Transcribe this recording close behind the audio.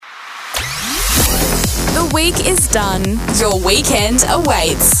week is done. Your weekend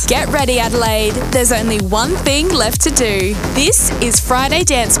awaits. Get ready, Adelaide. There's only one thing left to do. This is Friday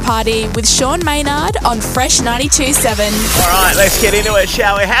Dance Party with Sean Maynard on Fresh 92.7. All right, let's get into it,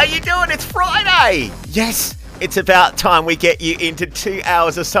 shall we? How you doing? It's Friday. Yes. It's about time we get you into 2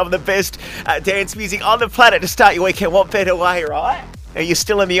 hours of some of the best dance music on the planet to start your weekend. What better way, right? Are you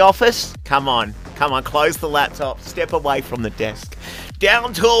still in the office? Come on, close the laptop, step away from the desk.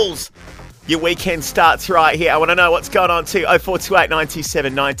 Down tools. Your weekend starts right here. I want to know what's going on too. 0428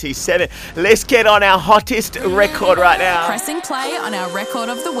 97 97. Let's get on our hottest record right now. Pressing play on our record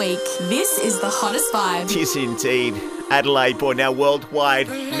of the week. This is the hottest vibe. Yes, indeed. Adelaide born, now worldwide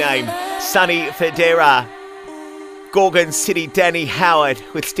name. Sonny Fodera. Gorgon City, Danny Howard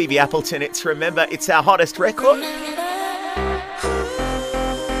with Stevie Appleton. It's Remember, it's our hottest record.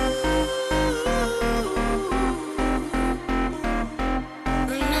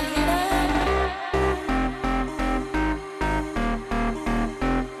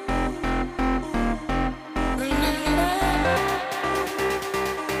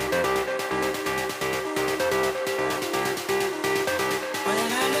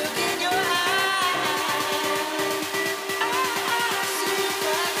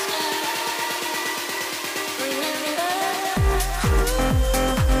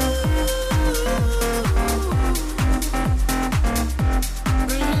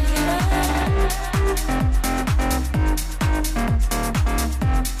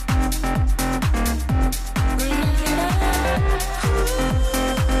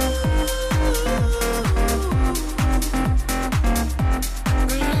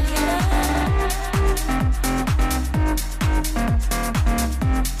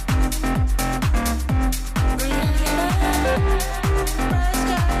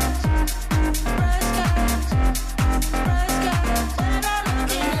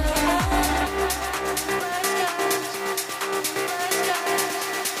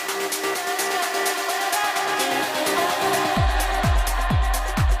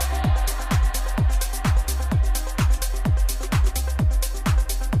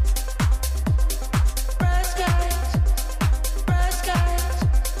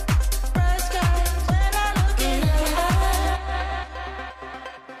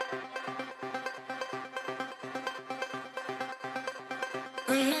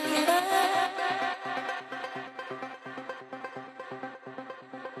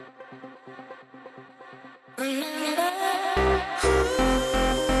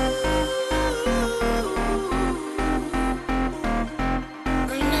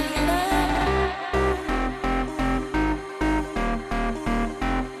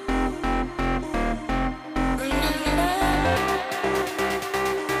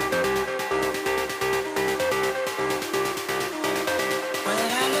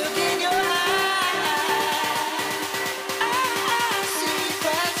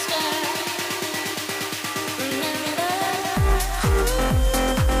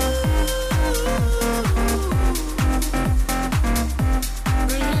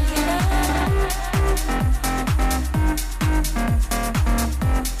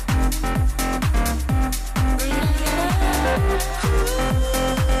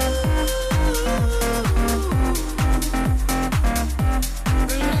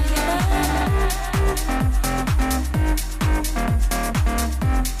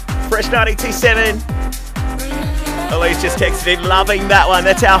 Fresh 92.7. Elise just texted in, loving that one.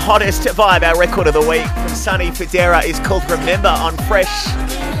 That's our hottest vibe, our record of the week from Sonny Fodera is called Remember on Fresh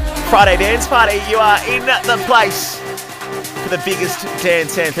Friday Dance Party. You are in the place for the biggest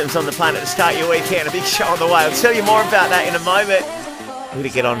dance anthems on the planet to start your weekend. A big show on the way. I'll tell you more about that in a moment. We're going to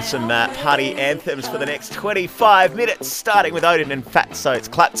get on some party anthems for the next 25 minutes, starting with Odin and Fatso. It's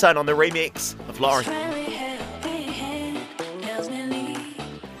Clapzone on the remix of Lauren.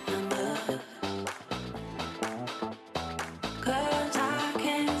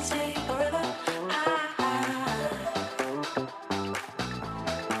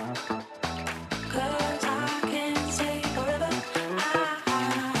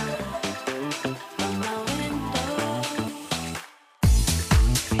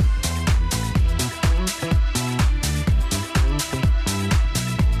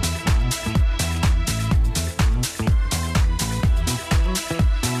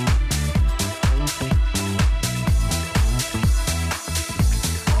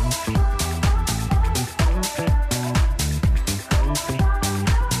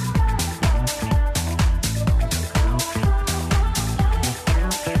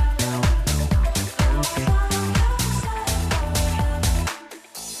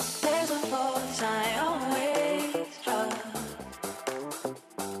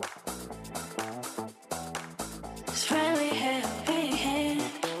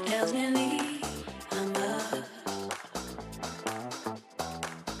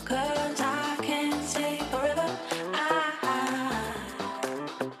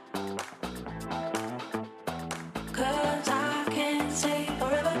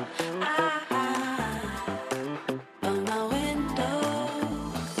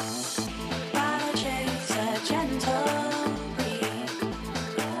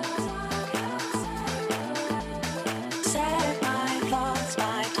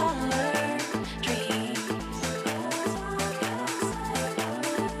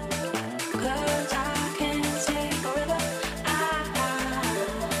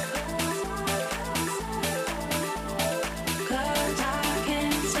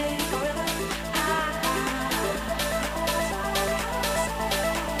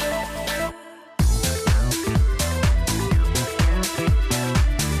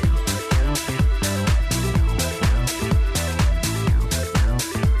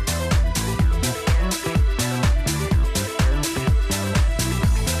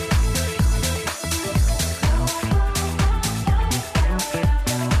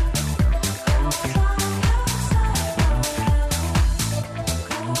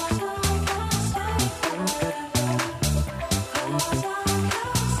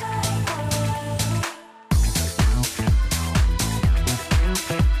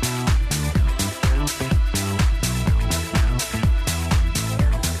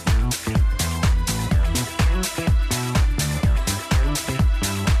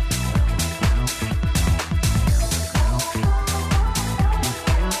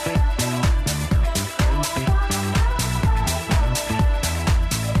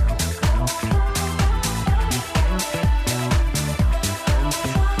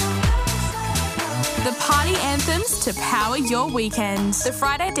 your weekend. The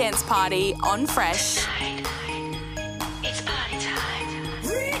Friday Dance Party on Fresh. It's party time.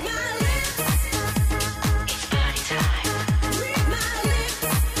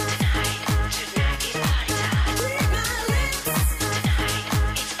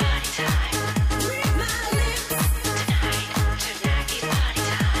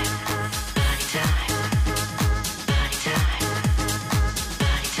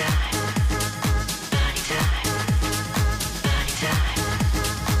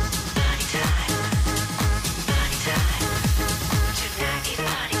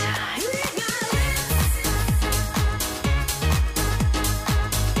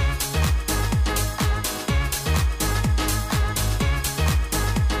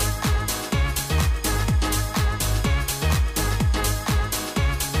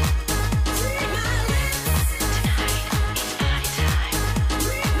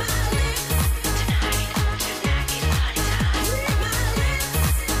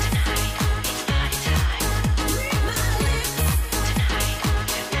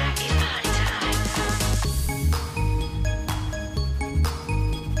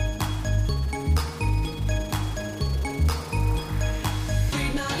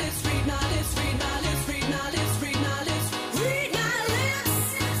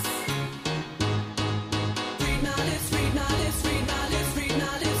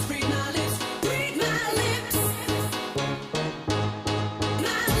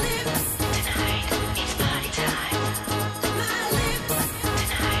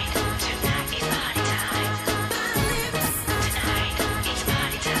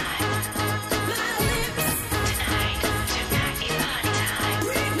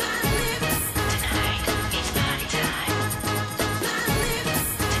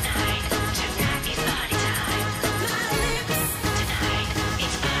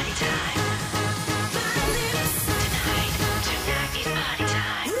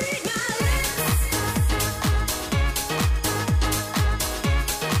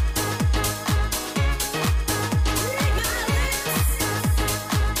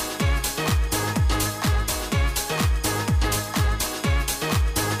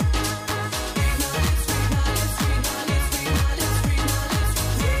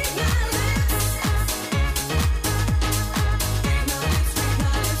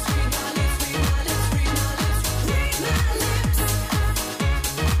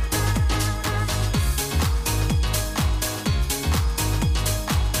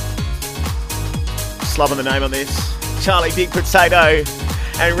 Loving the name on this. Charlie Big Potato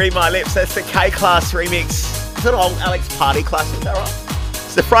and Read My Lips. That's the K-Class remix. Is that old Alex Party classic? Is that right?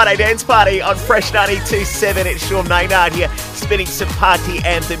 It's the Friday Dance Party on Fresh 92.7. It's Sean Maynard here, spinning some party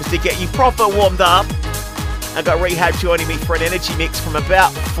anthems to get you proper warmed up. I've got R3hab joining me for an energy mix from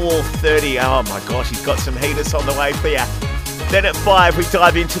about 4:30. Oh my gosh, he's got some heaters on the way for you. Then at 5, we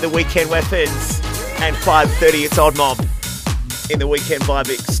dive into the weekend weapons. And 5:30, it's Odd Mob in the weekend vibe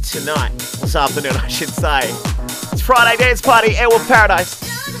mix tonight. This afternoon, I should say. It's Friday Dance Party, Airwolf Paradise.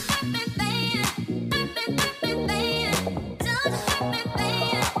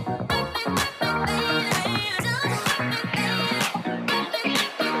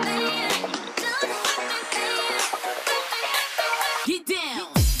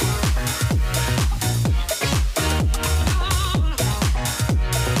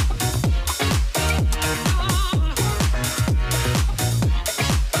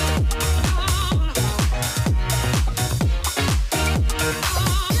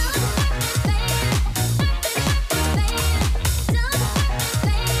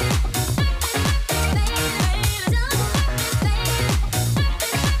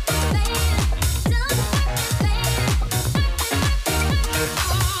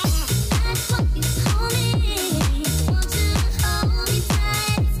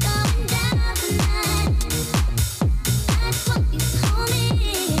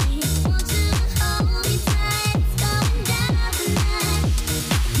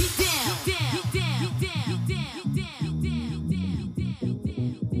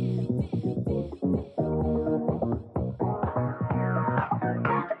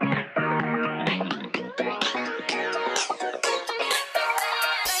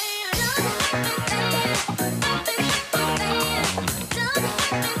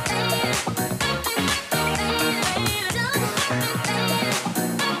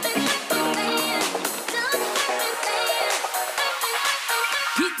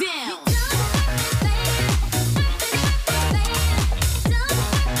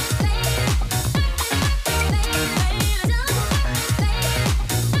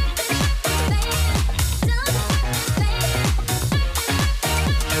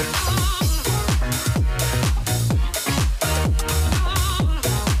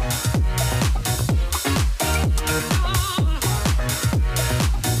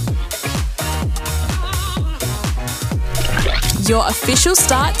 your official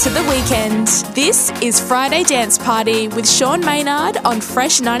start to the weekend. This is Friday Dance Party with Sean Maynard on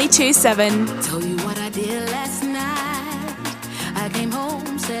Fresh 92.7. Tell you what I did last night. I came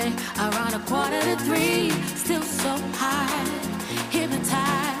home, say, around 2:45, still so high,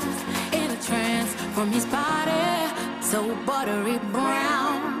 hypnotized in a trance from his body, so buttery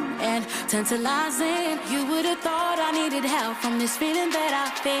brown and tantalizing. You would have thought I needed help from this feeling that I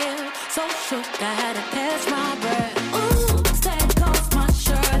feel. So shook, I had to catch my breath. Ooh, that goes my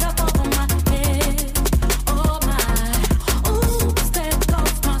shirt up over my head. Oh my, ooh, that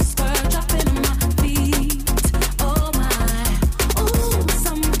goes my skirt dropping on my feet. Oh my, ooh,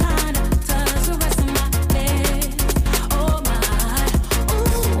 some kind of touch the rest of my legs. Oh my,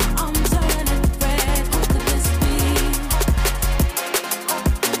 ooh, I'm turning red. Who could this be?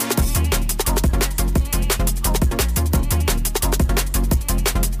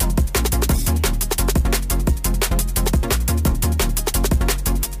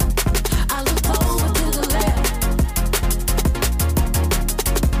 I looked over to the left.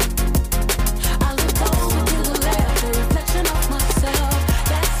 I looked over to the left, the reflection of myself.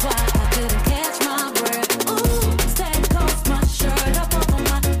 That's why I couldn't catch my breath. Ooh, that goes my shirt up over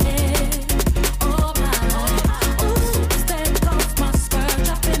my head. Oh my, ooh, that goes my skirt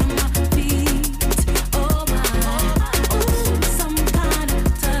dropping on my feet. Oh my, ooh, some kind of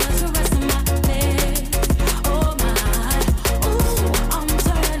touch the rest of my legs. Oh my, ooh, I'm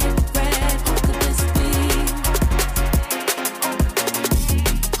turning red. Who could this be?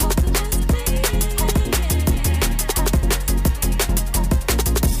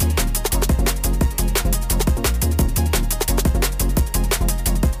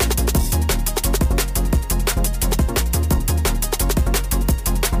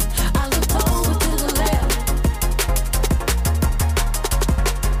 I looked over to the left.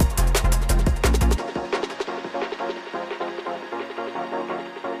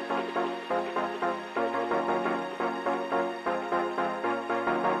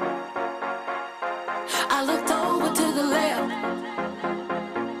 I looked over to the left.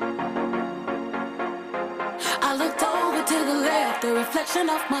 I looked over to the left, the reflection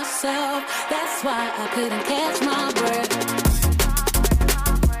of myself. That's why I couldn't catch my breath.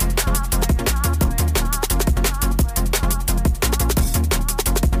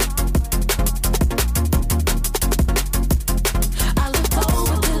 I looked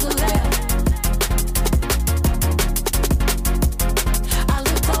over to the left. I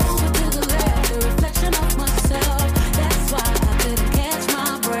looked over to the left, the reflection of myself. That's why I couldn't catch my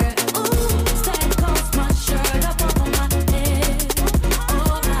breath. Ooh, that goes my shirt up over my head.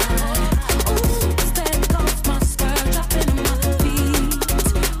 Oh my, ooh, that goes my skirt dropping on my feet.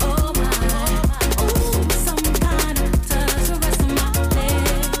 Oh my, ooh, some kind of touch the rest of my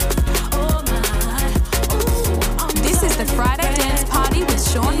legs. Oh my, ooh, I'm This is the Friday Dance Party with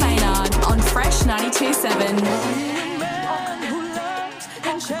Sean Maynard on Fresh 92.7. Man who loves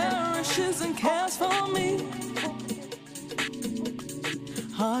and cherishes and cares for me.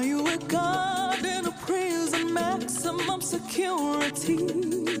 Are you a god in a prison, maximum security?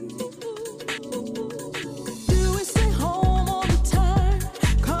 Do we stay home all the time?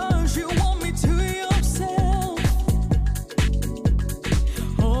 'Cause you want me to yourself.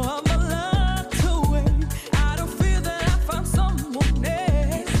 Oh, I'm a lot away. I don't feel that I found someone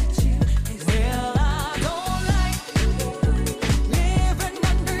else. Well, I don't like living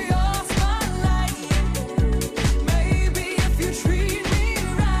under your spotlight. Maybe if you treat me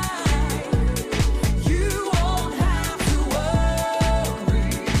right, you won't have to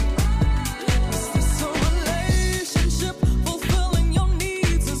worry.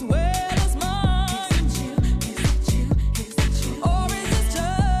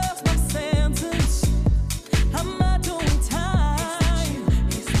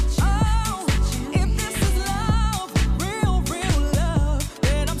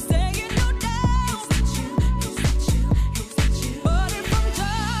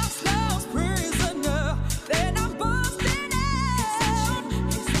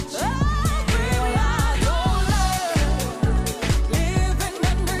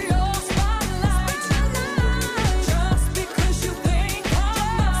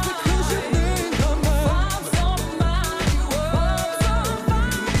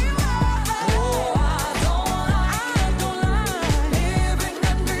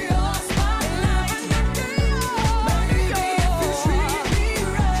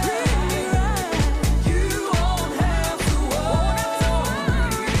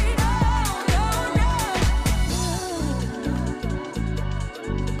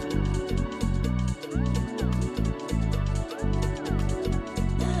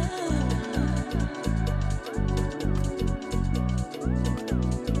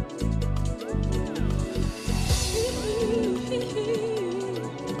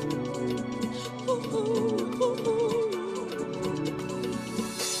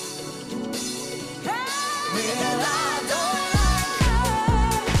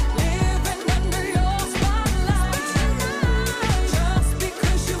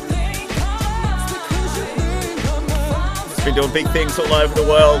 Been doing big things all over the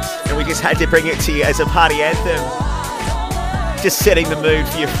world, and we just had to bring it to you as a party anthem. Just setting the mood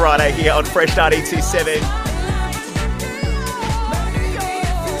for your Friday here on Fresh 92.7.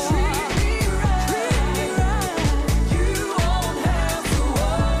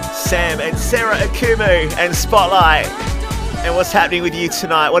 Sam and Sarah Akumu and Spotlight. And what's happening with you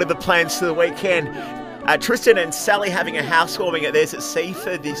tonight? What are the plans for the weekend? Tristan and Sally having a housewarming at theirs at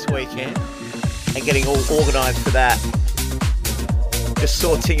Seaford this weekend and getting all organised for that. Just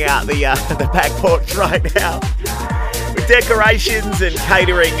sorting out the back porch right now with decorations and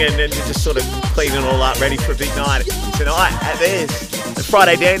catering and just sort of cleaning it all up, ready for a big night tonight at theirs. The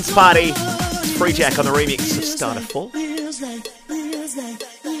Friday dance party. It's Free Jack on the remix of Starter 4.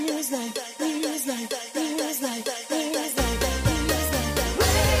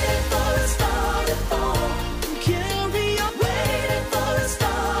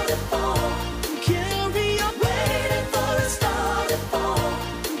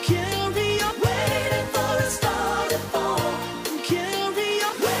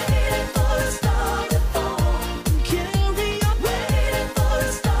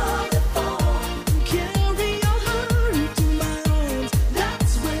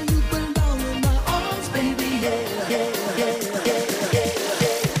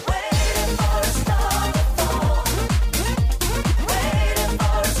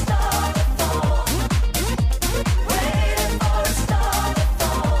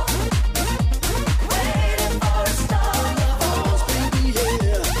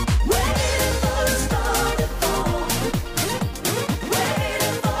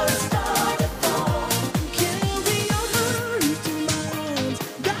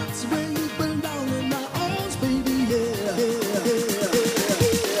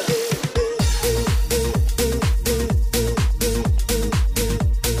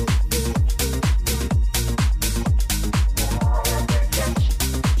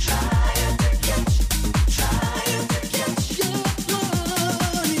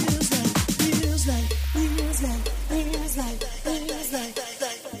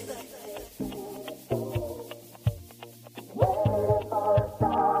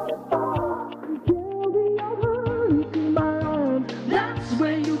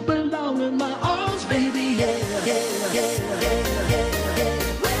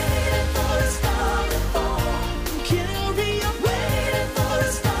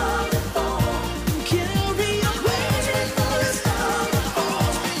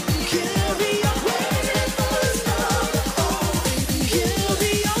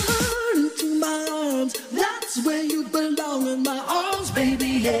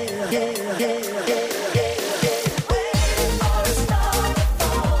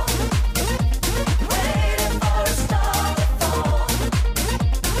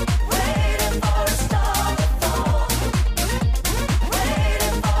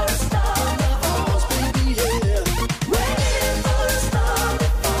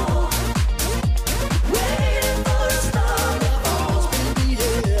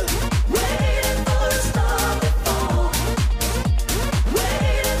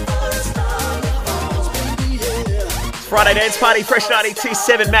 Friday dance party, Fresh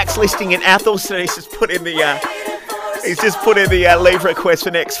 92.7. Max listing in Athelston. He's just put in the leave request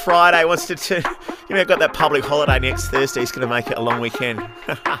for next Friday. Wants to got that public holiday next Thursday. He's going to make it a long weekend.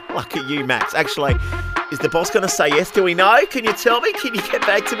 Lucky you, Max. Actually, is the boss going to say yes? Do we know? Can you tell me? Can you get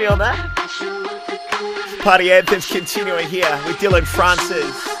back to me on that? Party anthems continuing here with Dylan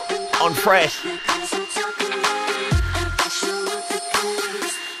Francis on Fresh.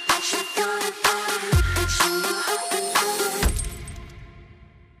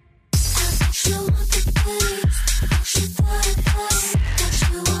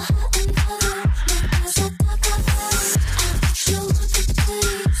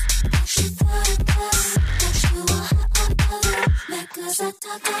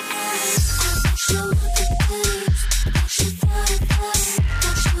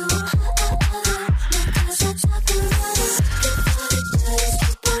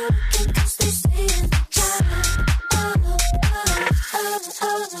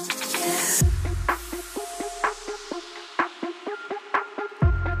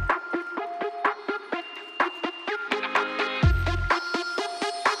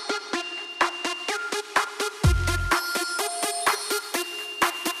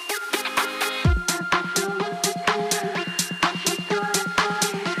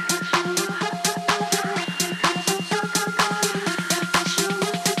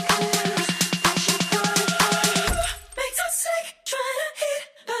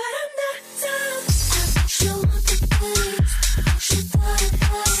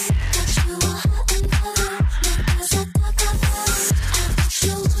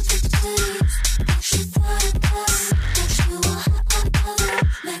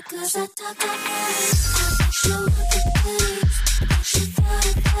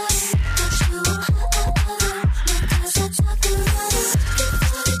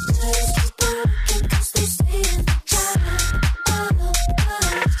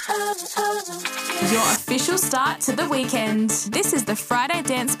 weekend. This is the Friday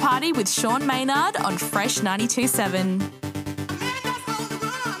Dance Party with Sean Maynard on Fresh 92.7.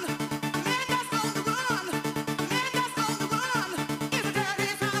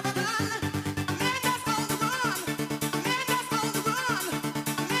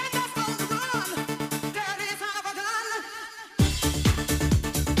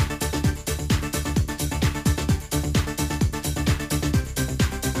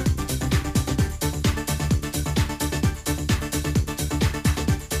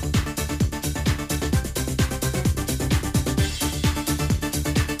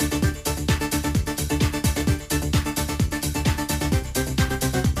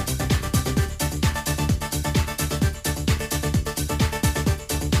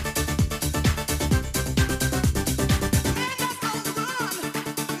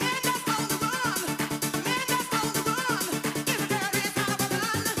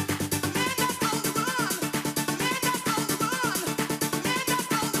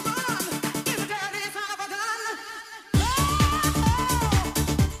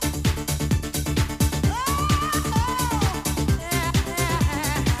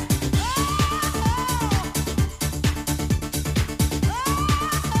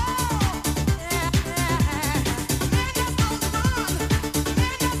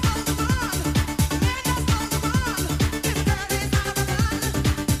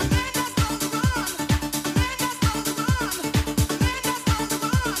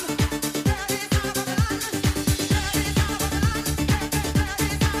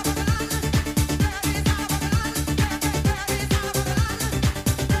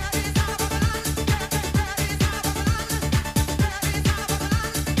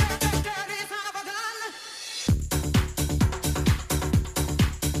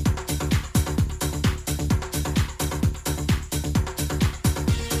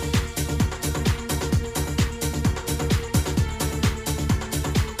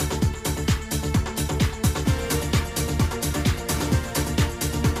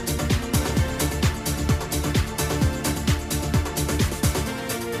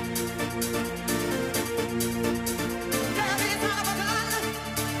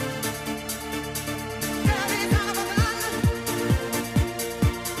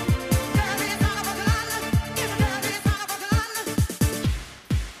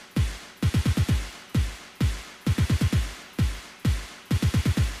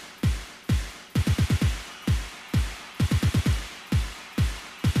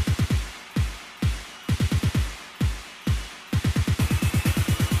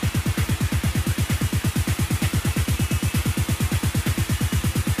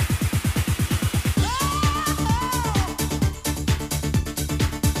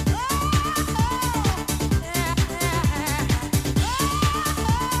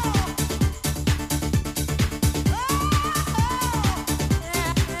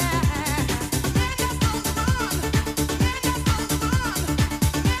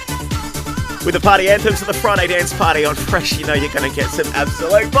 With the party anthems of the Friday Dance Party on Fresh, you know you're going to get some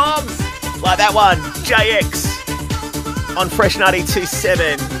absolute bombs. Like that one, JX on Fresh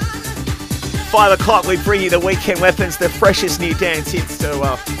 92.7. 5 o'clock, we bring you the weekend weapons, the freshest new dance hits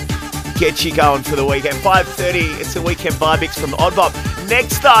to get you going for the weekend. 5:30, it's a weekend vibe mix from Oddbob.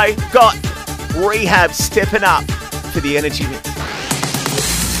 Next, though, got R3hab stepping up for the energy mix.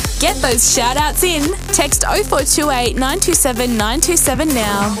 Get those shout-outs in. Text 0428 927 927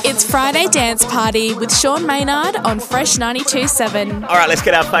 now. It's Friday Dance Party with Sean Maynard on Fresh 92.7. All right, let's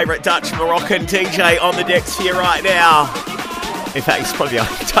get our favourite Dutch Moroccan DJ on the decks here right now. In fact, he's probably the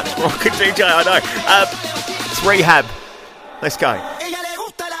only Dutch Moroccan DJ I know. It's R3hab. Let's go.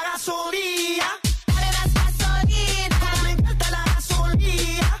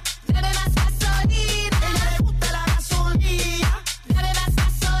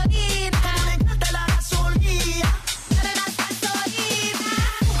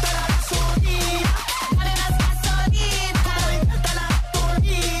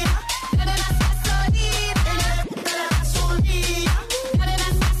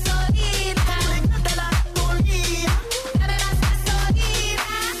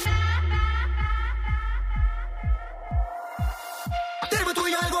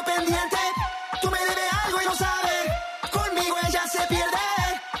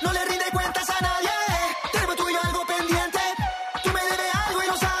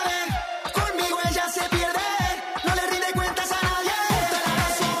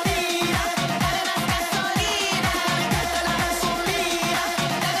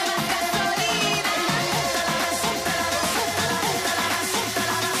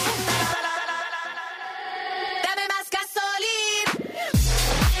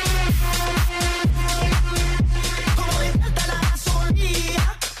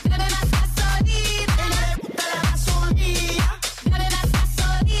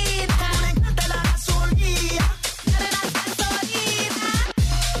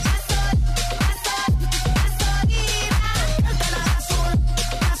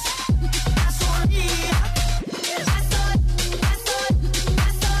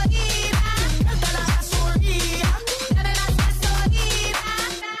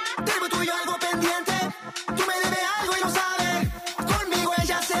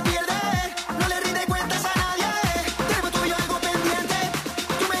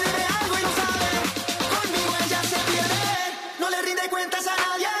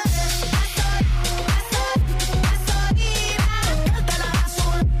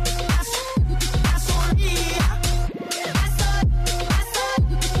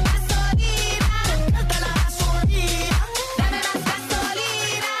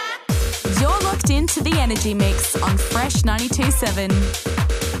 Energy Mix on Fresh 92.7.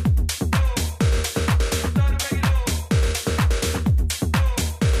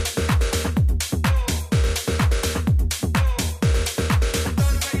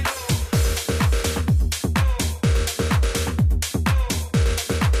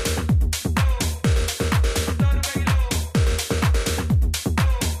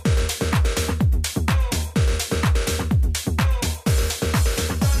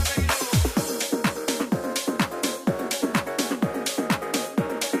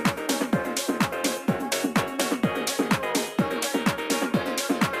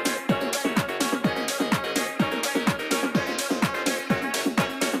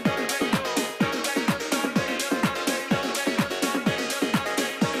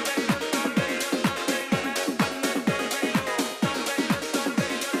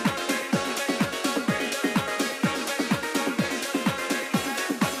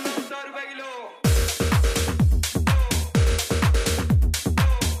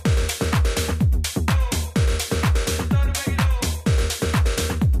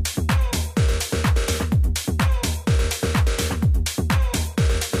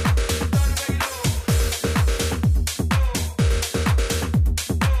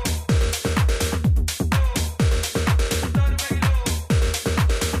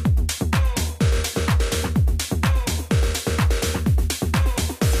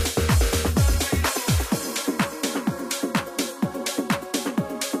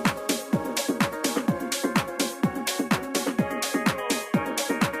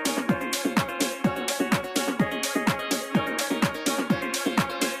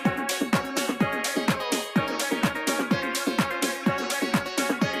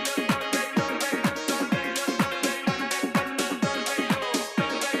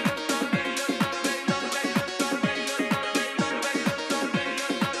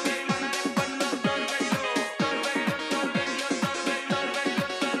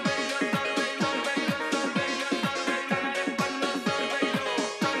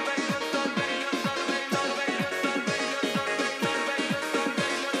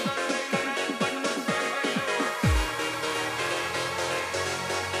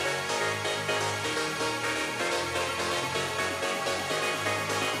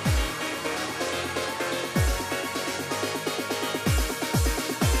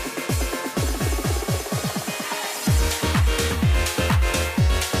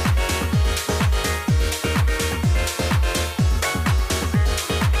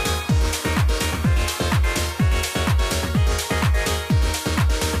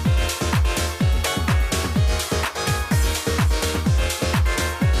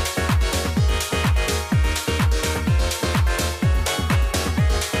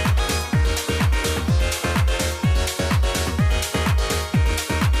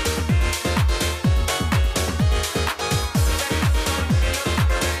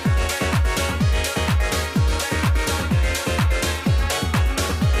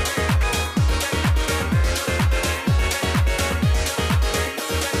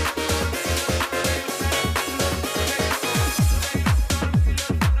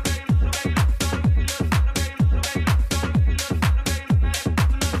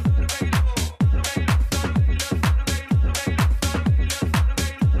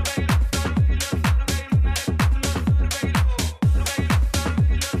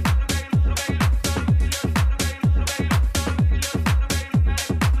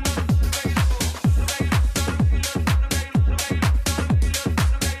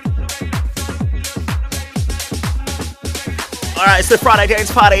 All right, it's the Friday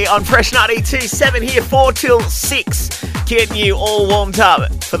Dance Party on Fresh 92.7 here, 4 till 6, getting you all warmed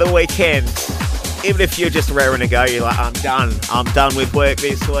up for the weekend. Even if you're just raring to go, you're like, I'm done with work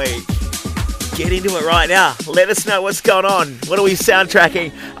this week. Get into it right now. Let us know what's going on. What are we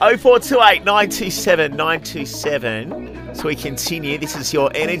soundtracking? 0428 927 927. So we continue. This is your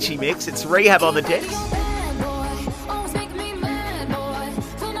Energy Mix. It's R3hab on the desk.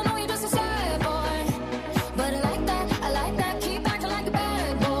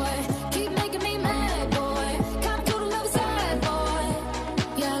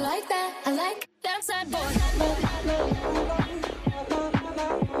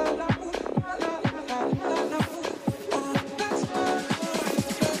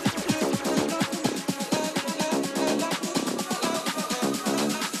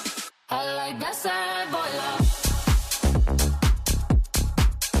 That sad boy.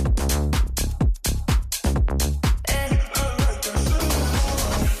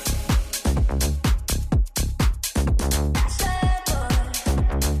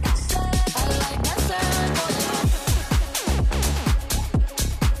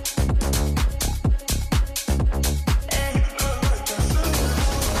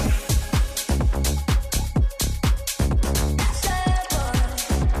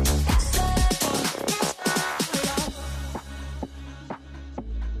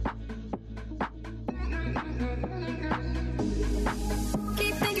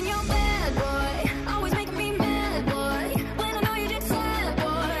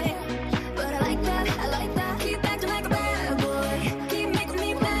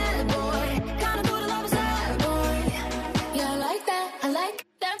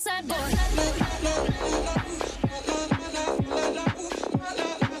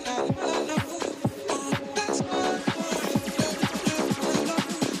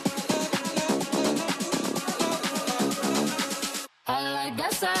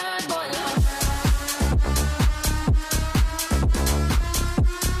 sad boy.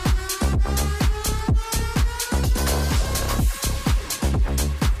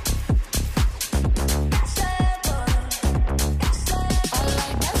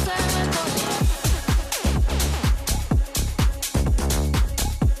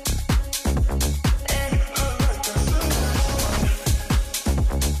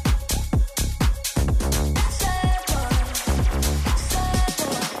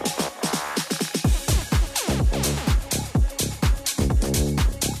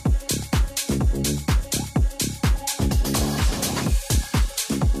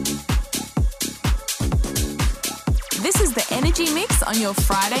 This is the Energy Mix on your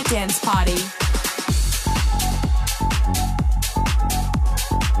Friday dance party.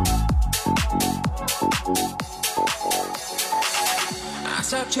 I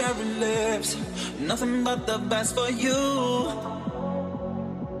saw cherry lips, nothing but the best for you.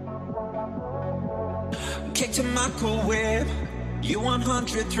 Kick to my cool whip, you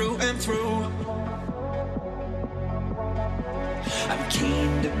 100 through and through. I'm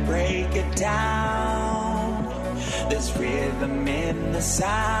keen to break it down. There's rhythm in the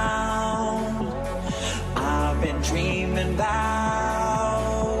sound I've been dreaming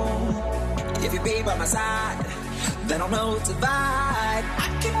about. If you be by my side, then I'll know it's a vibe. I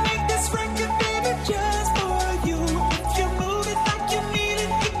can make this record, baby, just for you. If you move it like you need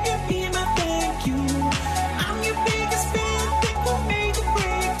it, it can be my thank you. I'm your biggest fan, think we'll make a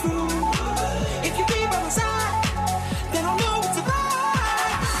breakthrough. If you be by my side, then I'll know it's a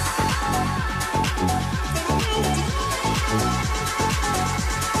vibe. Then I'll know it's a vibe.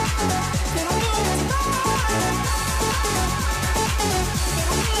 Then I'll know it's a vibe. Then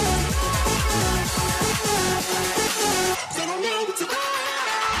I'll know it's a vibe.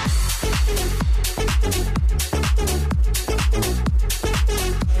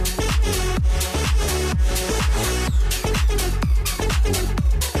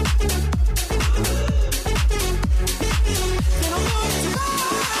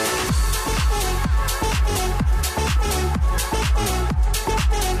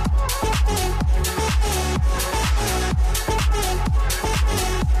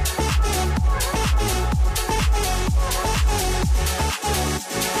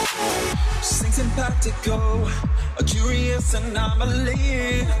 Sing simpatico, a curious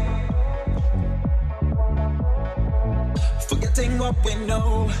anomaly. Forgetting what we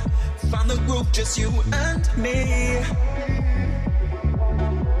know, find the groove, just you and me.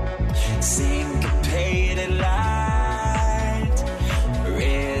 Syncopated light,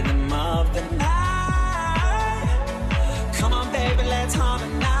 rhythm of the night. Come on, baby, let's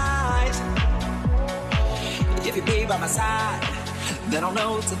harmonize. If you be by my side, then I'll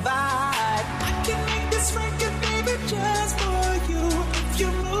know it's a vibe. I can make this record, baby, just for you. If you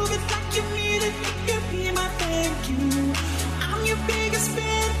move it like you need it, it can be my thank you. I'm your biggest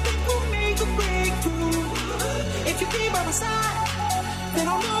fan, think we'll make a breakthrough. If you be by my side, then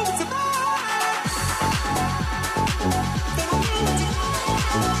I'll know it's a vibe. Then I'll know it's a vibe.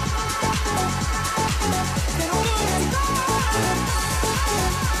 Then I'll know it's a vibe.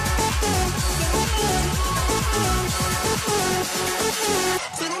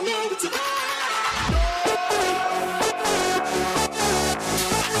 Then I'll know it's a vibe.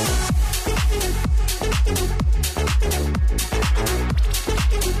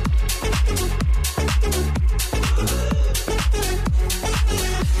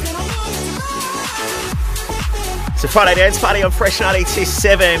 It's a Friday dance party on Fresh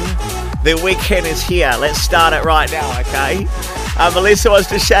 92.7. The weekend is here. Let's start it right now, okay? Melissa wants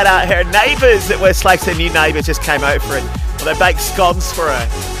to shout out her neighbours at West Lakes. Her new neighbours just came over and they baked scones for her.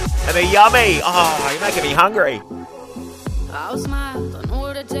 And they're yummy. Oh, you're making me hungry. I'll smile, I know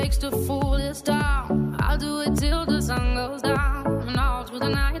what it takes to fool this town. I'll do it till the sun goes down and all through the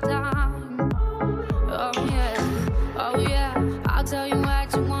night time. Oh yeah, I'll tell you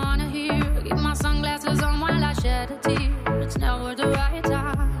what you wanna hear. Keep my sunglasses on while I shed a tear. It's never the right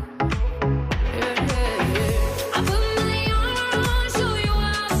time. I put my armor on, show you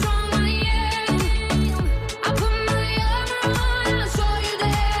how strong I am. I put my armor on, I'll show you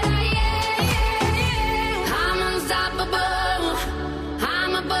that I am. I'm unstoppable.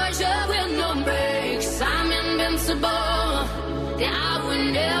 I'm a Porsche with no brakes. I'm invincible. Yeah, I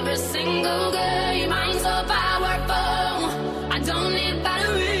win every single game. I'm so powerful. I don't need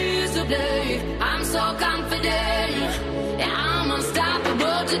batteries to play. I'm so confident. Yeah, I'm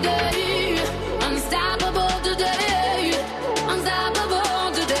unstoppable today. Unstoppable today.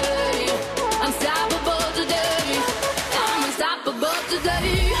 Unstoppable today. Unstoppable today. I'm unstoppable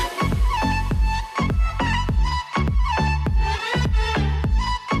today.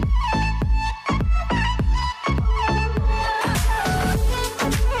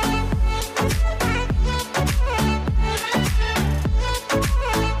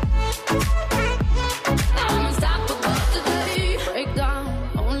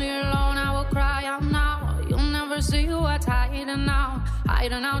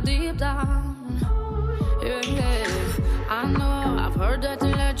 hiding out deep down. Yeah, I know I've heard that to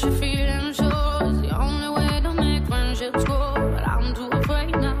let your feelings show is the only way to make friendships grow, but I'm too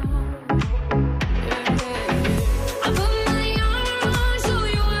afraid now. I put my armor on, show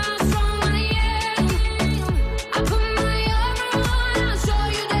you how strong I am. I put my armor on, I'll show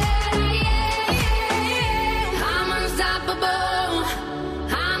you that I am. I'm unstoppable.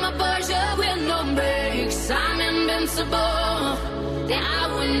 I'm a Porsche with no brakes. I'm invincible. Yeah, I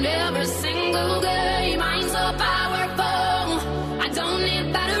win every single game. I'm so powerful. I don't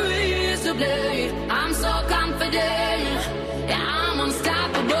need batteries to play. I'm so confident. Yeah, I'm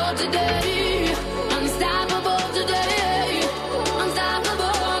unstoppable today. Unstoppable today.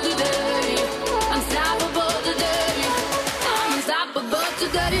 Unstoppable today. Unstoppable today. I'm unstoppable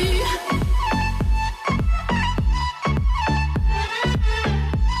today.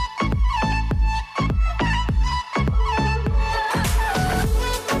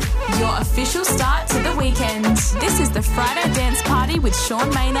 Your official start to the weekend. This is the Friday Dance Party with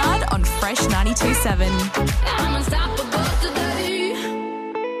Sean Maynard on Fresh 92.7. I'm unstoppable today.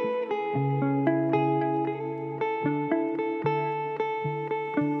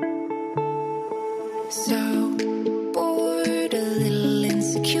 So bored, a little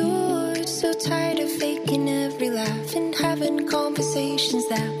insecure, so tired of faking every laugh and having conversations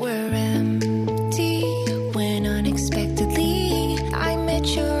that were empty. When unexpectedly I met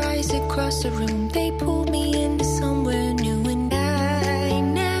your eyes across the room, they pulled me into somewhere new, and I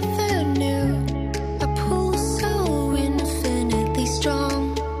never knew a pull so infinitely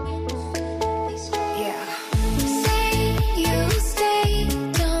strong. Yeah. Say you'll stay,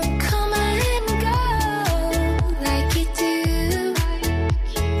 don't come and go like you do.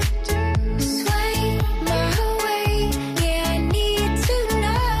 Sway my way, yeah, I need to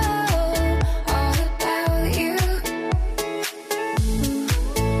know all about you.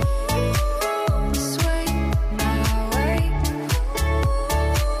 Sway my way,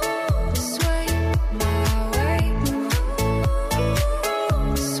 sway my way,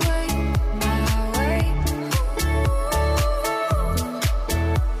 sway my way.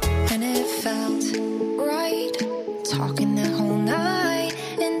 And it felt right, talking that whole night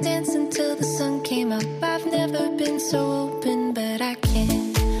and dancing till the sun came up. I've never been so open, but I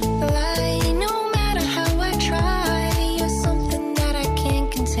can't lie. No matter how I try, you're something that I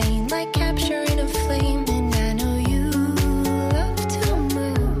can't contain, like capturing a flame. And I know you love to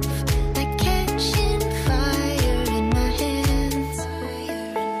move, like catching fire in my hands.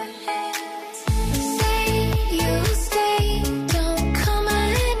 Say you'll stay, don't come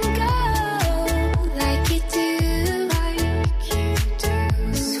and go like you do.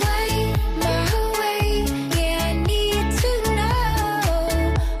 Sway my way, yeah, I need to know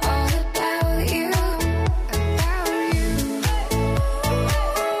all about you.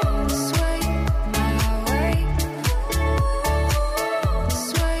 Sway my way,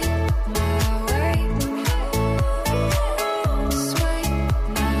 sway my way, sway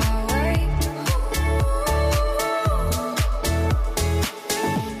my way,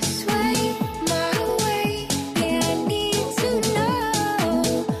 sway my way, yeah, I need to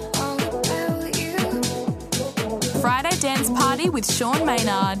know all about you. Friday Dance Party with Sean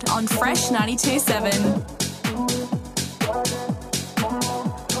Maynard on Fresh 92.7.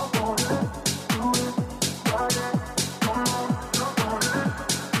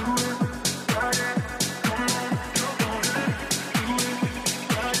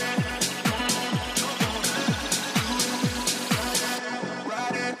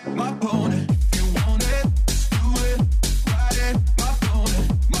 My pony, you want it? Let's do it. Ride it, my pony,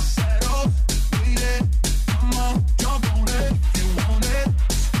 my saddle, beat it. Come on, jump on it. You want it?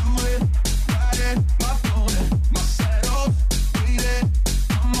 Let's do it. Ride it, my pony.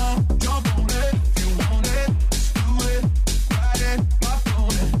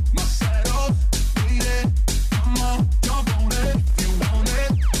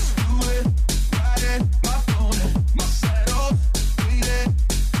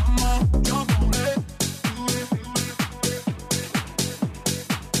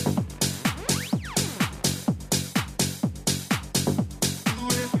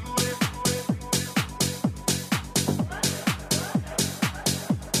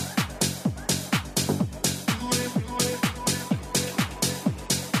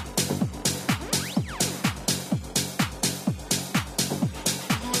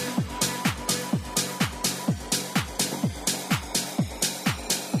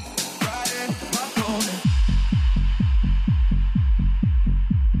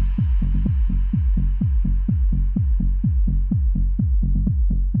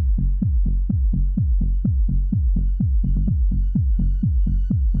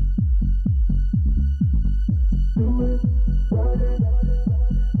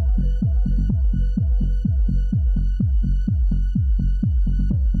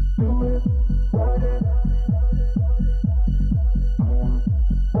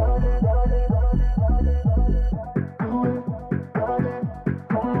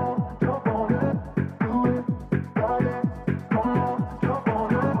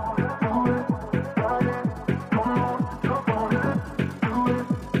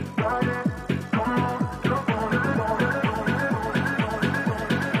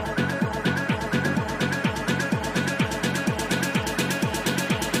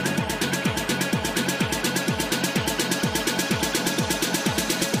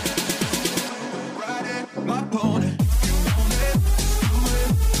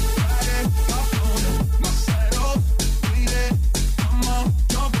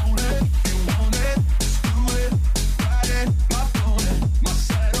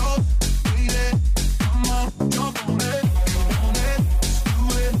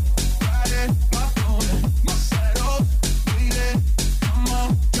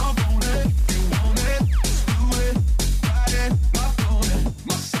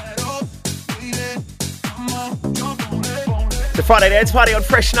 Friday Dance Party on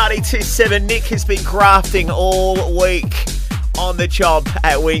Fresh 92.7. Nick has been grafting all week on the job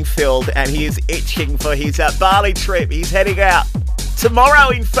at Wingfield and he is itching for his Bali trip. He's heading out tomorrow,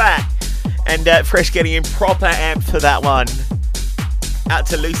 in fact. And Fresh getting him proper amped for that one. Out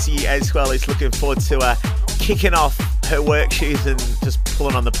to Lucy as well. He's looking forward to kicking off her work shoes and just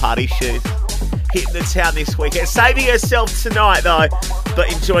pulling on the party shoes. Hitting the town this weekend. Saving herself tonight though, but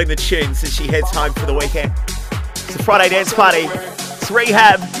enjoying the tunes as she heads home for the weekend. It's the Friday Dance Party. It's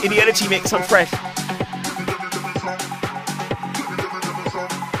R3hab in the Energy Mix on Fresh.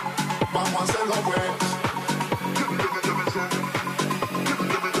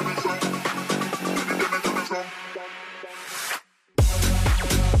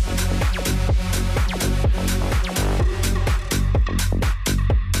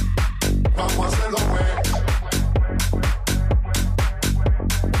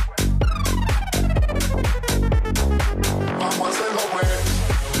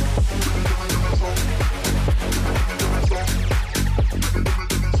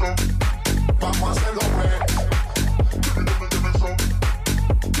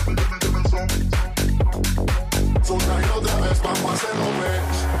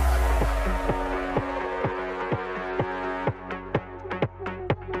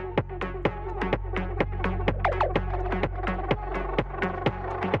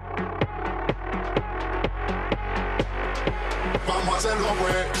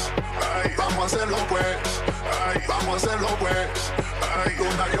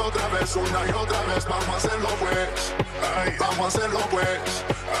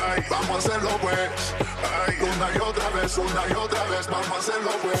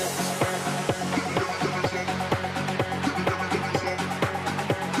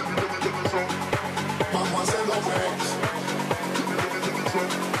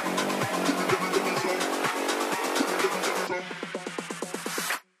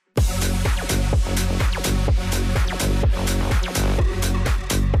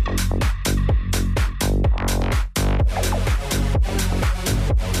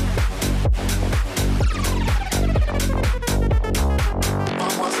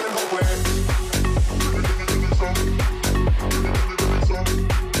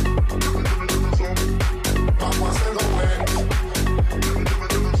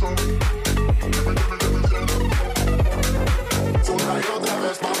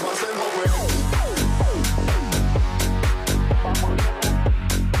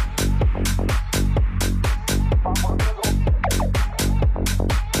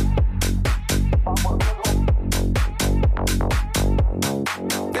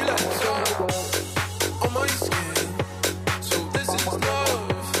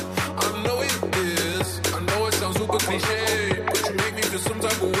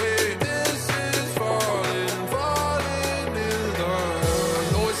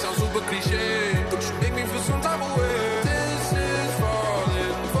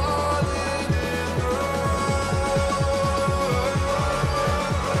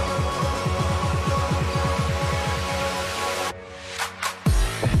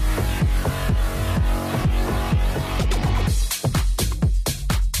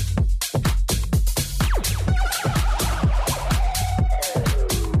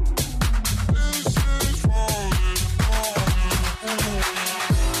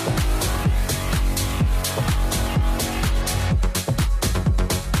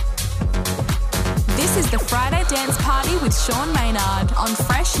 Sean Maynard on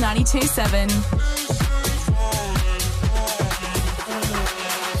Fresh 92.7.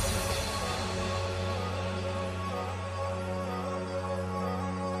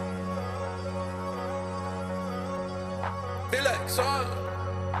 feel like sun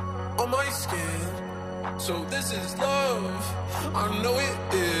on my skin. So this is love, I know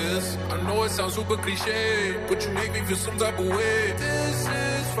it is. I know it sounds super cliche, but you make me feel some type of way. This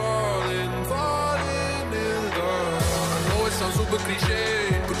is falling in love. I know it sounds super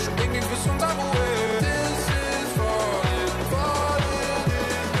cliche, but you make me feel some type of way. This is falling in love.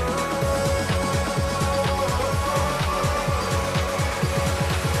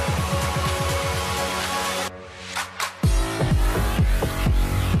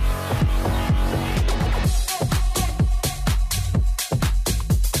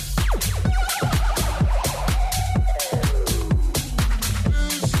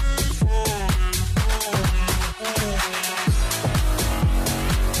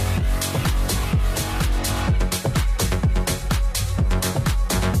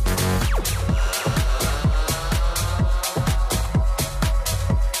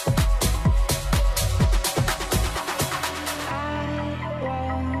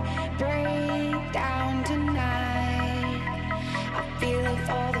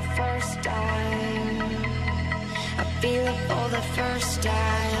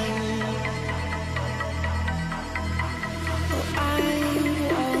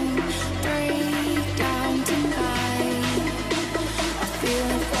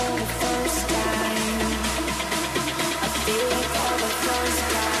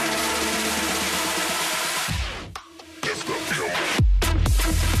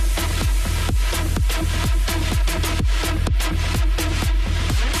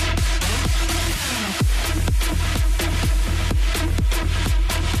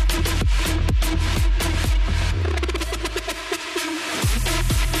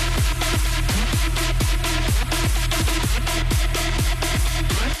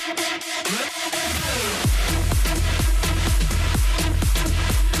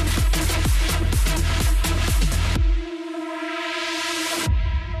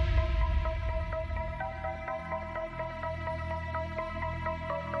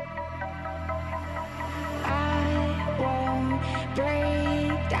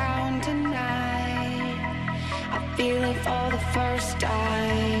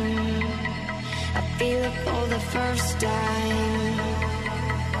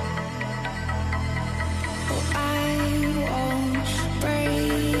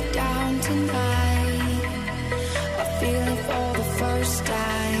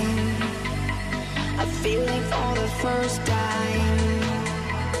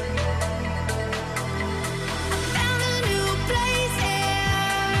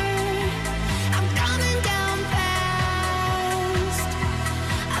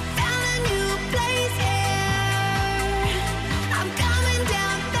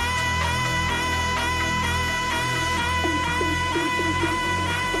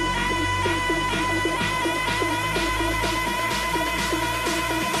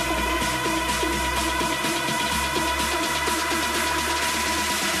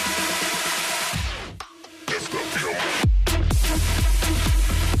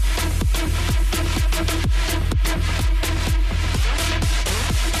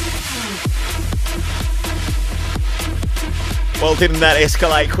 Well, didn't that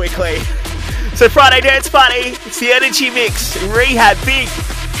escalate quickly? So Friday Dance Party, it's the Energy Mix. R3hab, big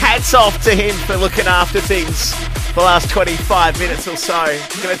hats off to him for looking after things for the last 25 minutes or so.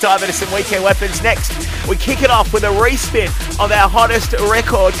 We're going to dive into some weekend weapons next. We kick it off with a respin of our hottest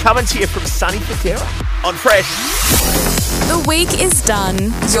record coming to you from sunny Fidera on Fresh. The week is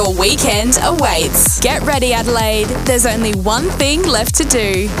done. Your weekend awaits. Get ready, Adelaide. There's only one thing left to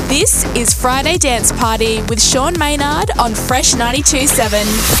do. This is Friday Dance Party with Sean Maynard on Fresh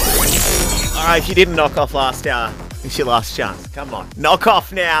 92.7. All right, if you didn't knock off last hour, it's your last chance. Come on, knock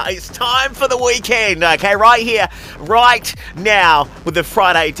off now. It's time for the weekend, okay? Right here, right now with the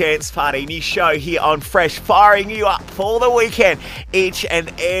Friday Dance Party. New show here on Fresh, firing you up for the weekend each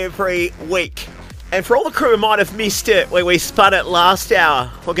and every week. And for all the crew who might have missed it when we spun it last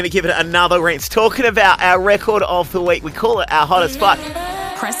hour, we're going to give it another rinse. Talking about our record of the week. We call it our hottest vibe.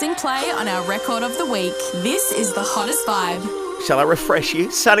 Pressing play on our record of the week. This is the hottest vibe. Shall I refresh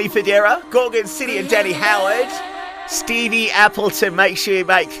you? Sunny Fidera, Gorgon City and Danny Howard, Stevie Appleton. Make sure you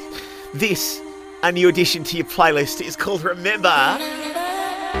make this a new addition to your playlist. It's called Remember.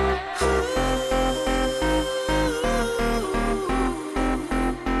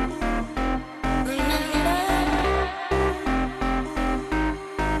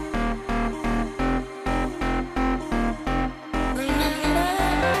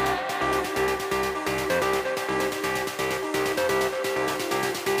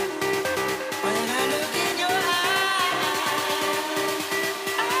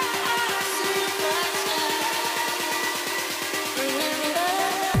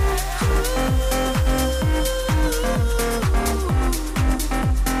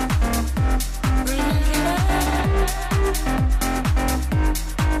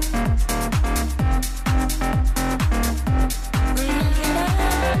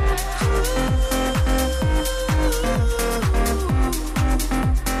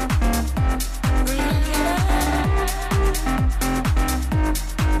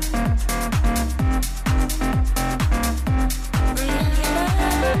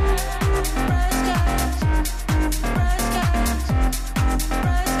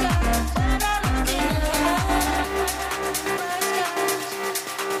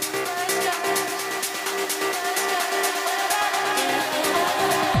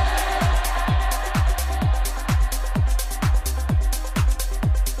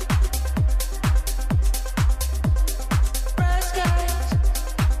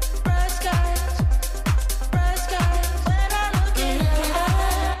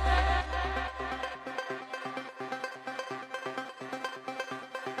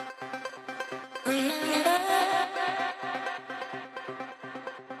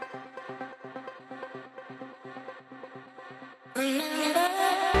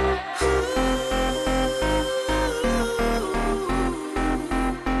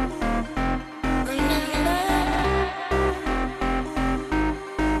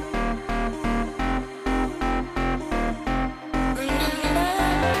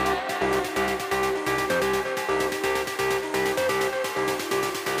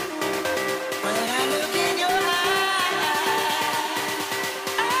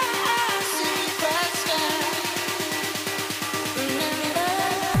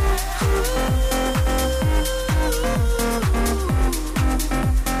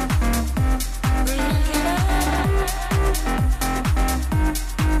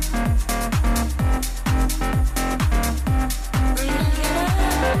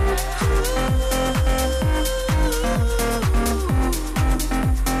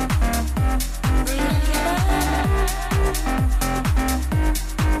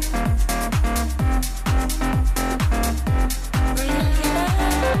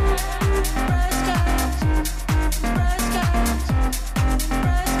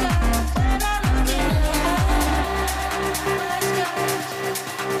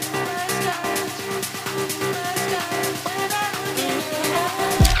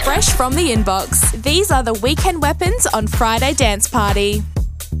 Fresh from the inbox, these are the weekend weapons on Friday Dance Party.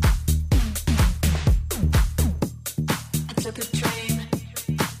 I took a train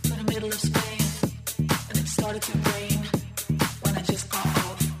to the middle of Spain, and it started to rain when I just got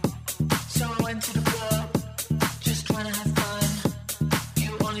off. So I went to the club, just trying to have fun.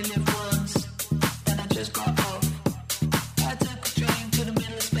 You only live once, then I just got off. I took a train to the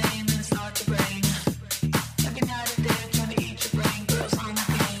middle of Spain, and it started to rain. Every night and day, trying to eat your brain, girls on the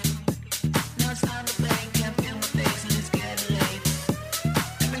game. Now it's time to play, can't feel my face, and it's getting late.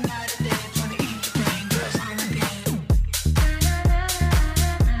 Every night and day, trying to eat your brain, girls on the game.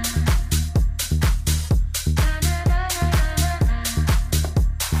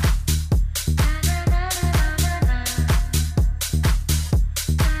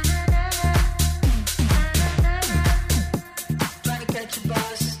 Try to catch a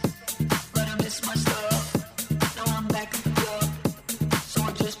bus, but I missed my stop. Now I'm back at the club, so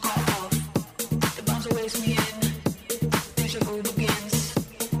I just got off. The bouncer waves me in, deja vu begins.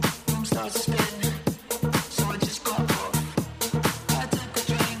 Room starts to spin, so I just got off. I took a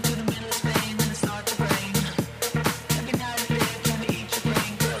train to the middle of Spain, and it started to rain. Every night and day, trying to eat your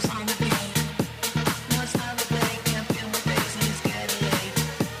brain, girls on the game. Now it's time to play, can't feel my face, and it's getting late.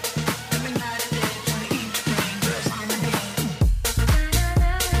 Every night and day, trying to eat your brain, girls on the game.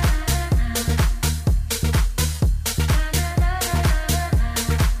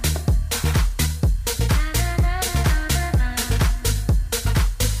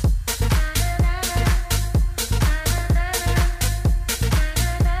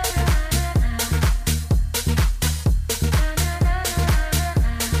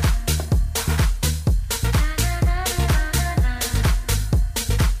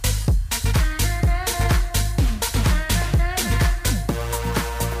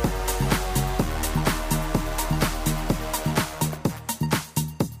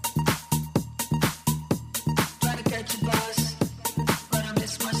 Try to catch a bus, but I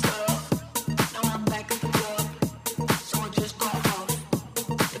missed my stop. Now I'm back at the club, so I just got off.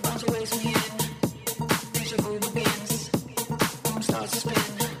 The bouncer waves me in, deja vu begins. Room starts to spin,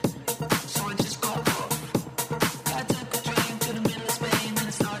 so I just got off. I took a train to the middle of Spain, and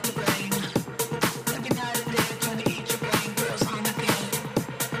it started to rain. Every night and day, trying to eat your brain, girls on the game.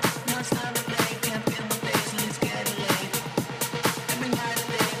 Now it's time to play, can't feel my face, and it's getting late. Every night and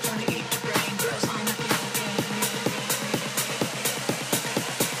day, trying to eat your brain, girls on the game.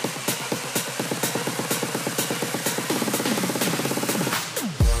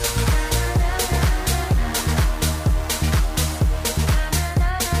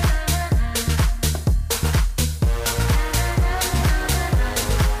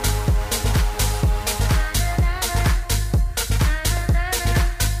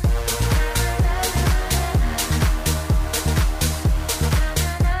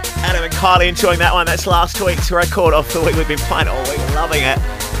 Adam and Kylie enjoying that one. That's last week's record off the week. We've been playing it all week, loving it.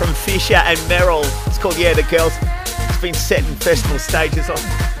 From Fisher and Merrill. It's called Yeah, the Girls. It's been set in festival stages on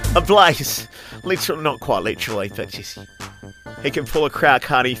ablaze. Literally, not quite literally, but just he can pull a crowd,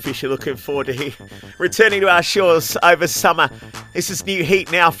 can't he, Fisher? Looking forward to him returning to our shores over summer. This is new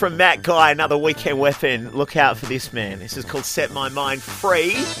heat now from Matt Guy, another weekend weapon. Look out for this, man. This is called Set My Mind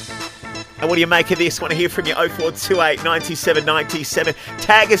Free. And what do you make of this? Want to hear from you? 0428 97 97.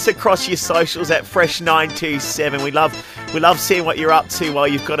 Tag us across your socials at Fresh927. We love seeing what you're up to while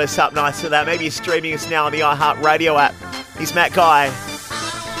you've got us up nice with that. Maybe you're streaming us now on the iHeartRadio app. He's Matt Guy. I don't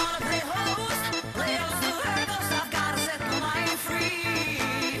wanna play host, play off the hurdles. I've gotta set my mind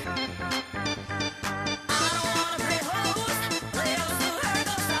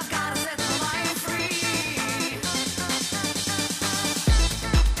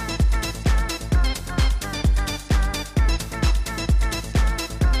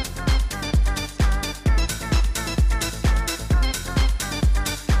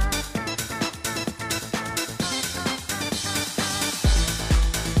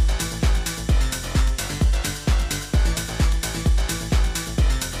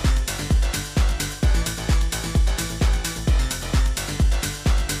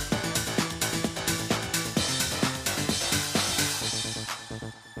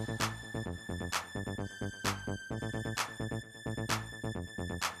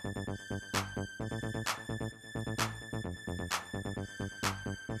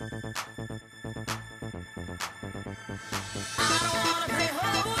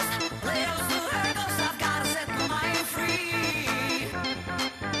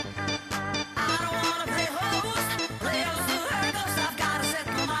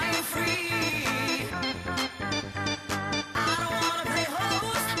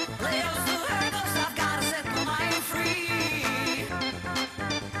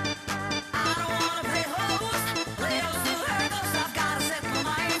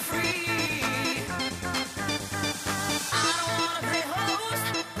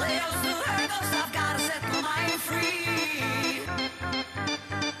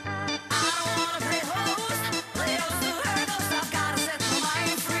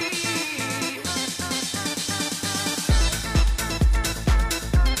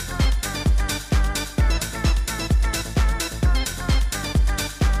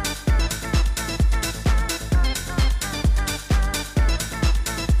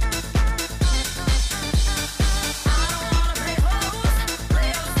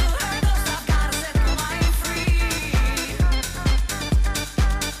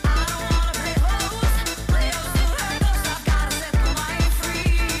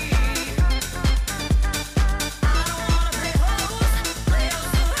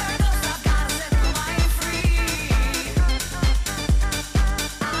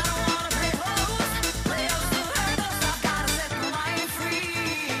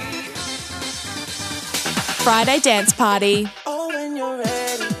Friday Dance Party. Oh, when you're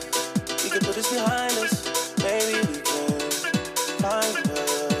ready, we can put this behind us. Maybe we can find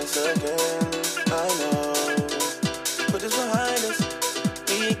us again. I know. Put this behind us,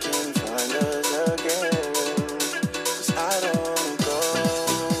 we can find us again. 'Cause I don't go.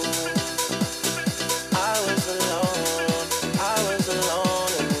 I was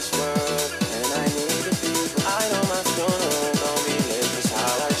alone in this world, and I needed people. I know my funeral gon' be lit. 'Cause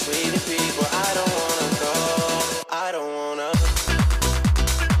how I treated people, I don't wanna go. I don't wanna.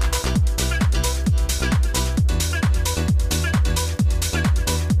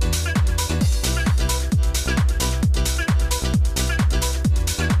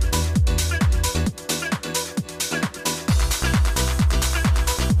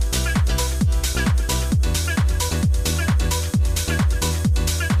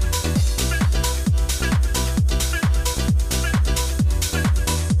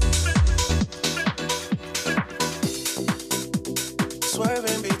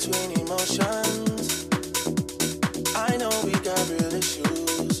 Swerving between emotions. I know we got real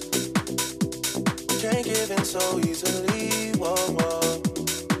issues. Can't give in so easily. Whoa, whoa.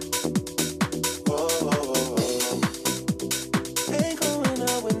 Whoa, whoa, whoa, whoa. Ain't going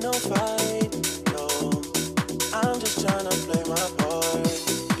out with no fight. No, I'm just trying to play my part.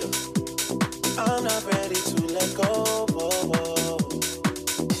 Yeah. I'm not ready to let go. Whoa, whoa.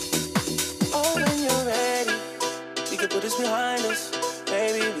 Oh, when you're ready, we can put this behind us.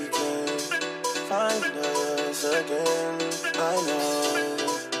 Maybe we can find us again. I know.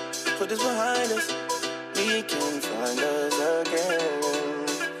 Put this behind us. We can find us again.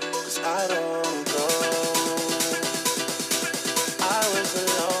 'Cause I don't go. I was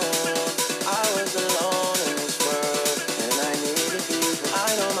alone in this world, and I needed people. I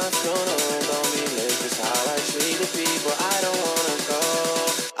know my funeral gon' be lit. 'Cause how I treated people, I don't wanna go.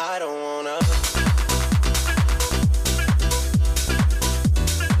 I don't wanna.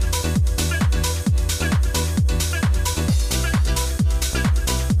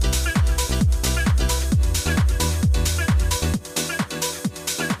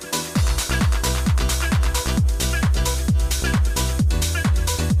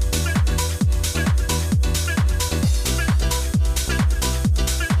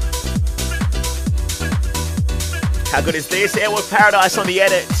 How good is this? Airwood Paradise on the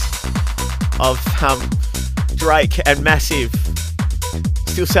edit of Drake and Massive.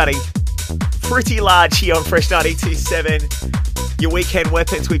 Still sounding pretty large here on Fresh 92.7. Your weekend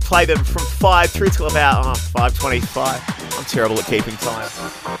weapons, we play them from 5 through till about 5:25. I'm terrible at keeping time.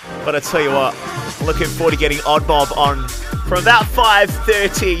 But I tell you what, I'm looking forward to getting Odd Mob on from about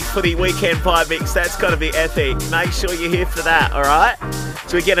 5:30 for the weekend vibe mix. That's got to be epic. Make sure you're here for that, all right?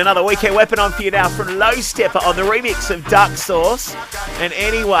 So we get another weekend weapon on for you now from Low Stepper on the remix of Duck Sauce. And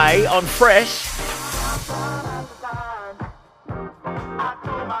anyway, on Fresh.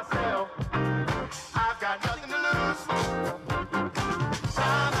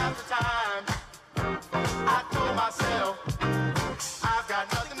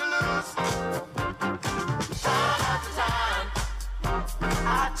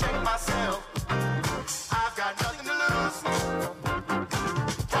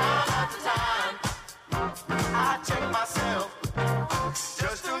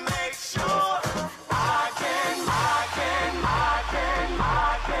 Just to make sure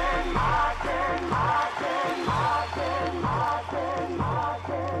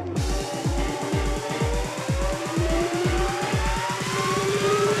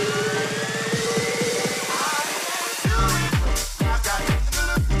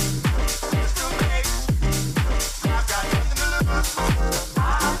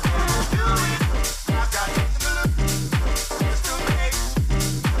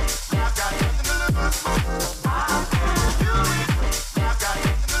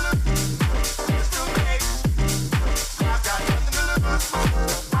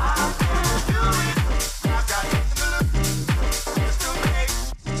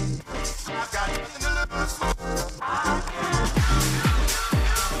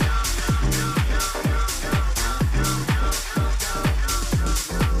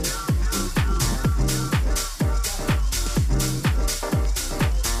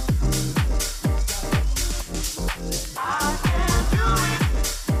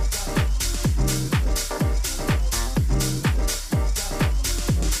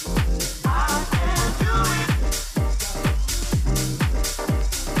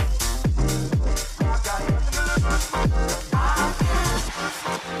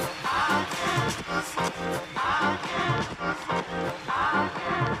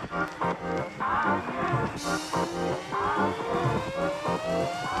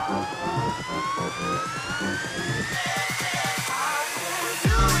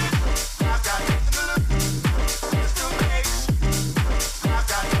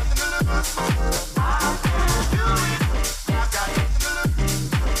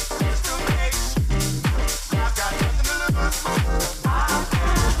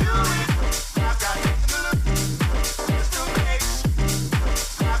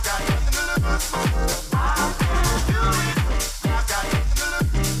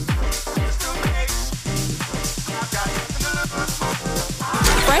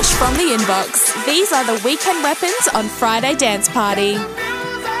fresh from the inbox. These are the weekend weapons on Friday Dance Party.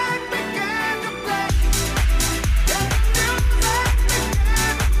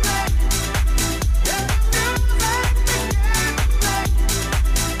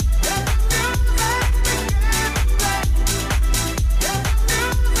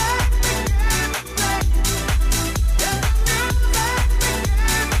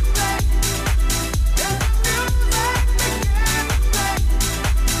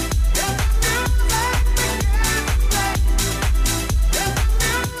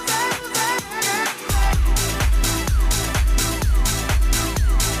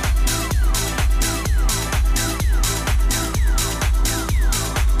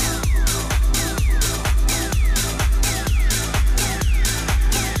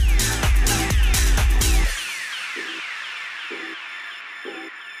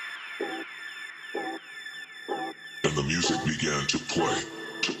 And the music began to play,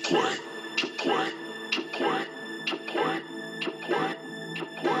 to play, to play, to play, to play, to play, to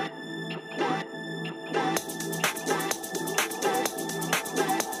play, to play.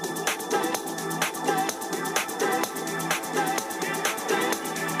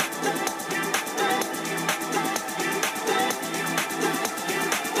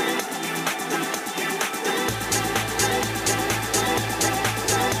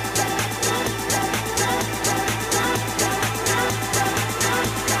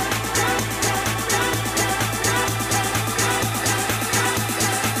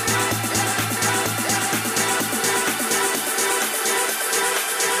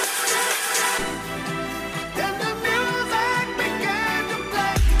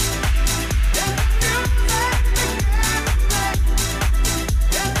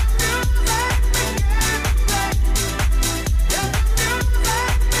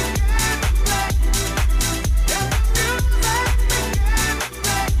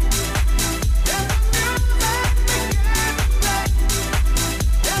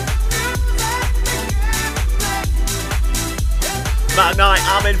 Mark Knight,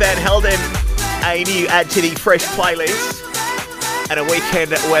 Armin van Helden, a new add to the Fresh playlist, and a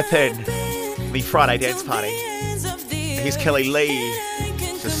weekend weapon, the Friday Dance Party. Here's Kelly Lee.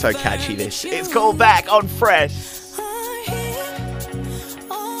 This is so catchy, this. It's called Back on Fresh.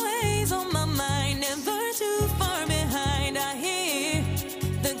 Always on my mind, never too far behind. I hear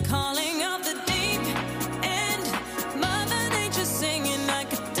the calling of the deep and Mother Nature singing. I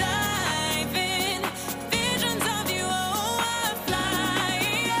could dive in, visions of you, are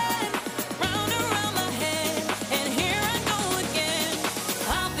flying round around my head, and here I go again.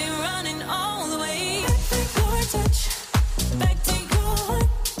 I'll be running all the way back to your touch, back to your heart,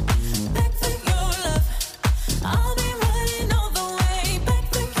 back to your love.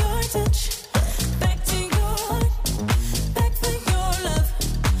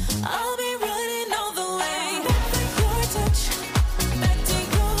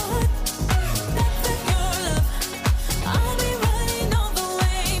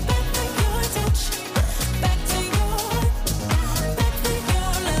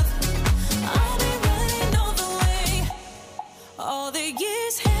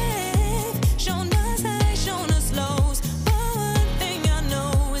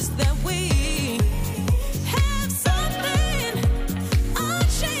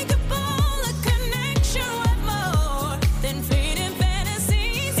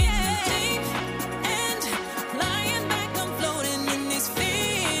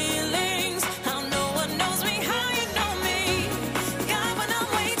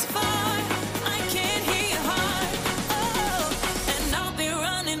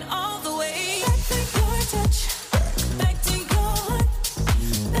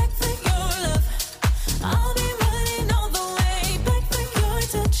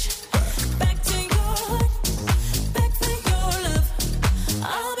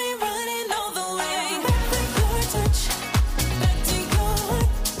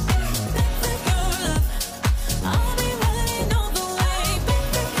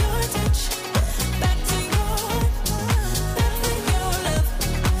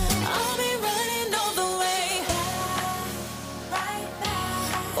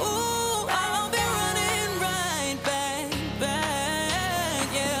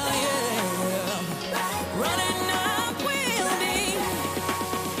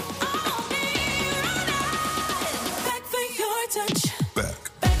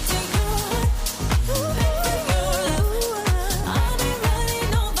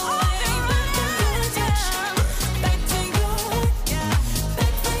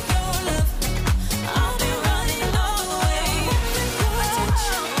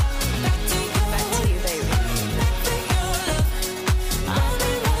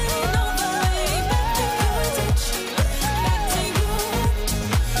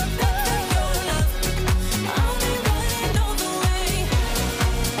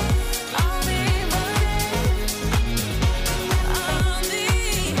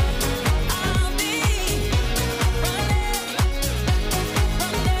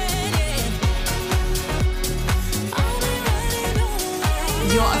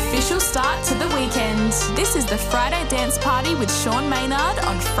 the Friday Dance Party with Sean Maynard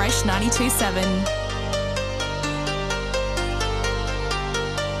on Fresh 92.7.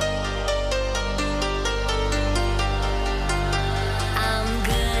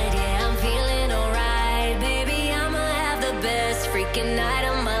 Freaking night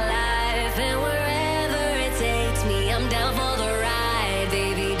of my life, and wherever it takes me, I'm down for the ride.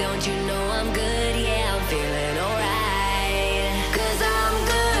 Baby, don't you know I'm good? Yeah, I'm feeling alright. 'Cause I'm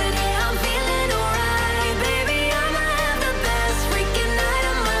good, yeah, I'm feeling alright. Baby, I'ma have the best freaking night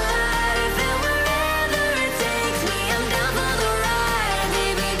of my life, and wherever it takes me, I'm down for the ride.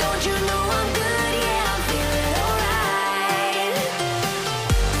 Baby, don't you know I'm good? Yeah, I'm feeling alright.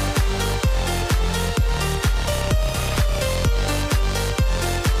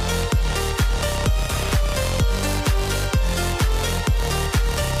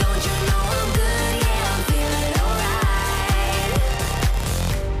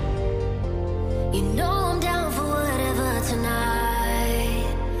 You know I'm down for whatever tonight.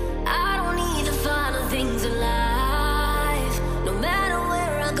 I don't need the final things in life. No matter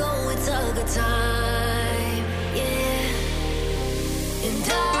where I go, it's a good time. Yeah. And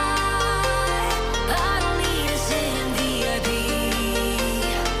I don't need to sit in VIP.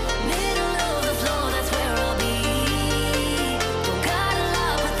 Middle of the floor, that's where I'll be. Don't got a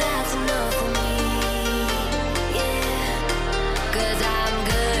lot, but that's enough for me. Yeah. 'Cause I'm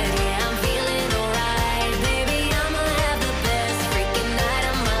good, yeah, I'm feeling alright. Baby, I'ma have the best freaking night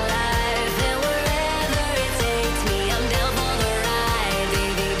of my life. And wherever it takes me, I'm down for the ride.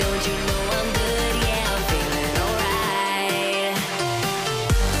 Baby, don't you know I'm good? Yeah, I'm feeling alright.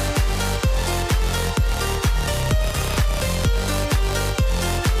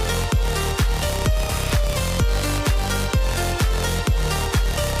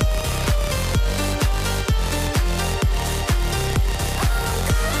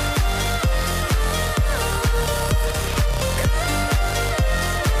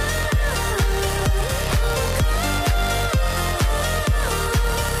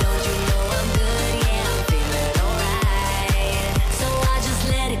 Don't you know I'm good? Yeah, I'm feeling alright. So I just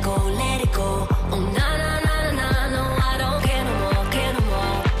let it go, let it go. Oh na na na na na, no I don't care no more, care no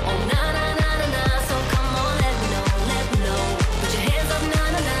more. Oh na na na na na, so come on, let me know, let me know. Put your hands up, na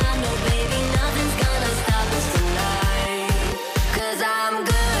na na, no baby, nothing's gonna stop us tonight. 'Cause I'm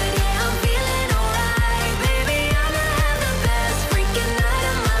good, yeah, I'm feeling alright. Baby, I'ma have the best freaking night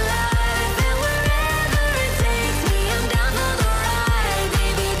of my life. And wherever it takes me, I'm down for the ride.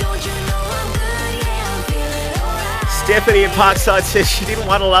 Baby, don't you know I'm good? Yeah, I'm feeling alright. Stephanie in Parkside says she didn't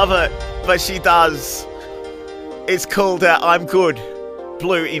want to love it, but she does. It's called I'm Good.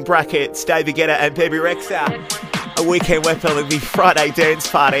 Blue in brackets, David Guetta and Baby Rexha. A weekend weapon of the Friday Dance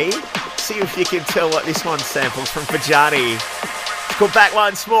Party. See if you can tell what this one samples from Vajani. It's called Back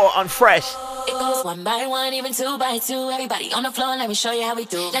Once More on Fresh. It goes one by one, even two by two. Everybody on the floor, let me show you how we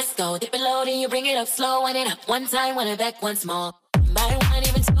do. Let's go, dip it low, then you bring it up slow. Wind it up one time, wind it back once more. One by one,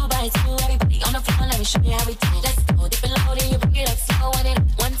 even two by two. Everybody on the floor, let me show you how we do. Let's go, dip it low, then you bring it up slow. Wind it up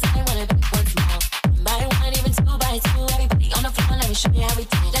one time, wind it back once more. One by one, even two by two. Everybody on the floor, let me show you how we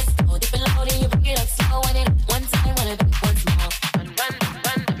do. Let's go, dip it low, then you bring it up slow. Wind it up one time, wind it back once more. Run, run,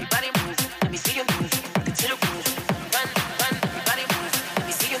 run, everybody move. Let me see you move. Rock it to the groove. Run, run, everybody move. Let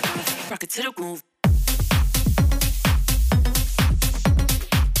me see you move. Rock it to the groove.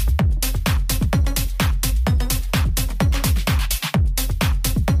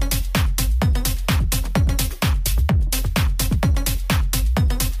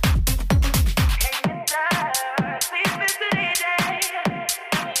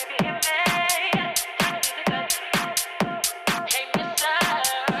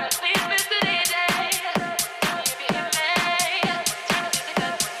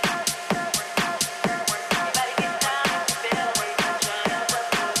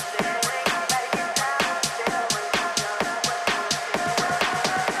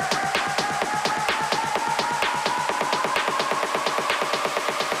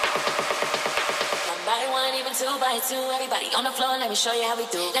 Everybody on the floor, let me show you how we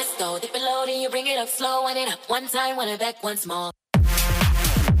do. Let's go, dip it low, then you bring it up slow. Wind it up one time, wind it back once more.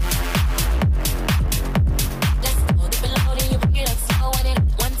 Let's go, dip it low, then you bring it up slow. Wind it up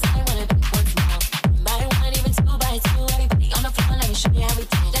one time, wind it back once more. One by one, even two by two. Everybody on the floor, let me show you how we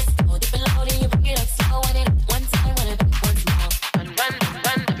do. Let's go, dip it low, then you bring it up slow. Wind it up one time, wind it back once more. Run, run,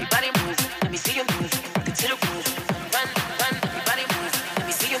 run, everybody move. Let me see you move. Rock it to the groove. Run, run, everybody move. Let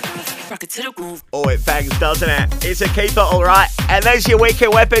me see you move. Rock it to the groove. Oh, it bangs, doesn't it? It's a keeper, all right. And there's your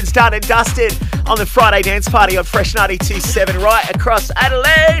weekend weapons done and dusted on the Friday Dance Party on Fresh 92.7 right across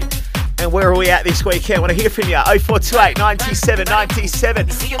Adelaide.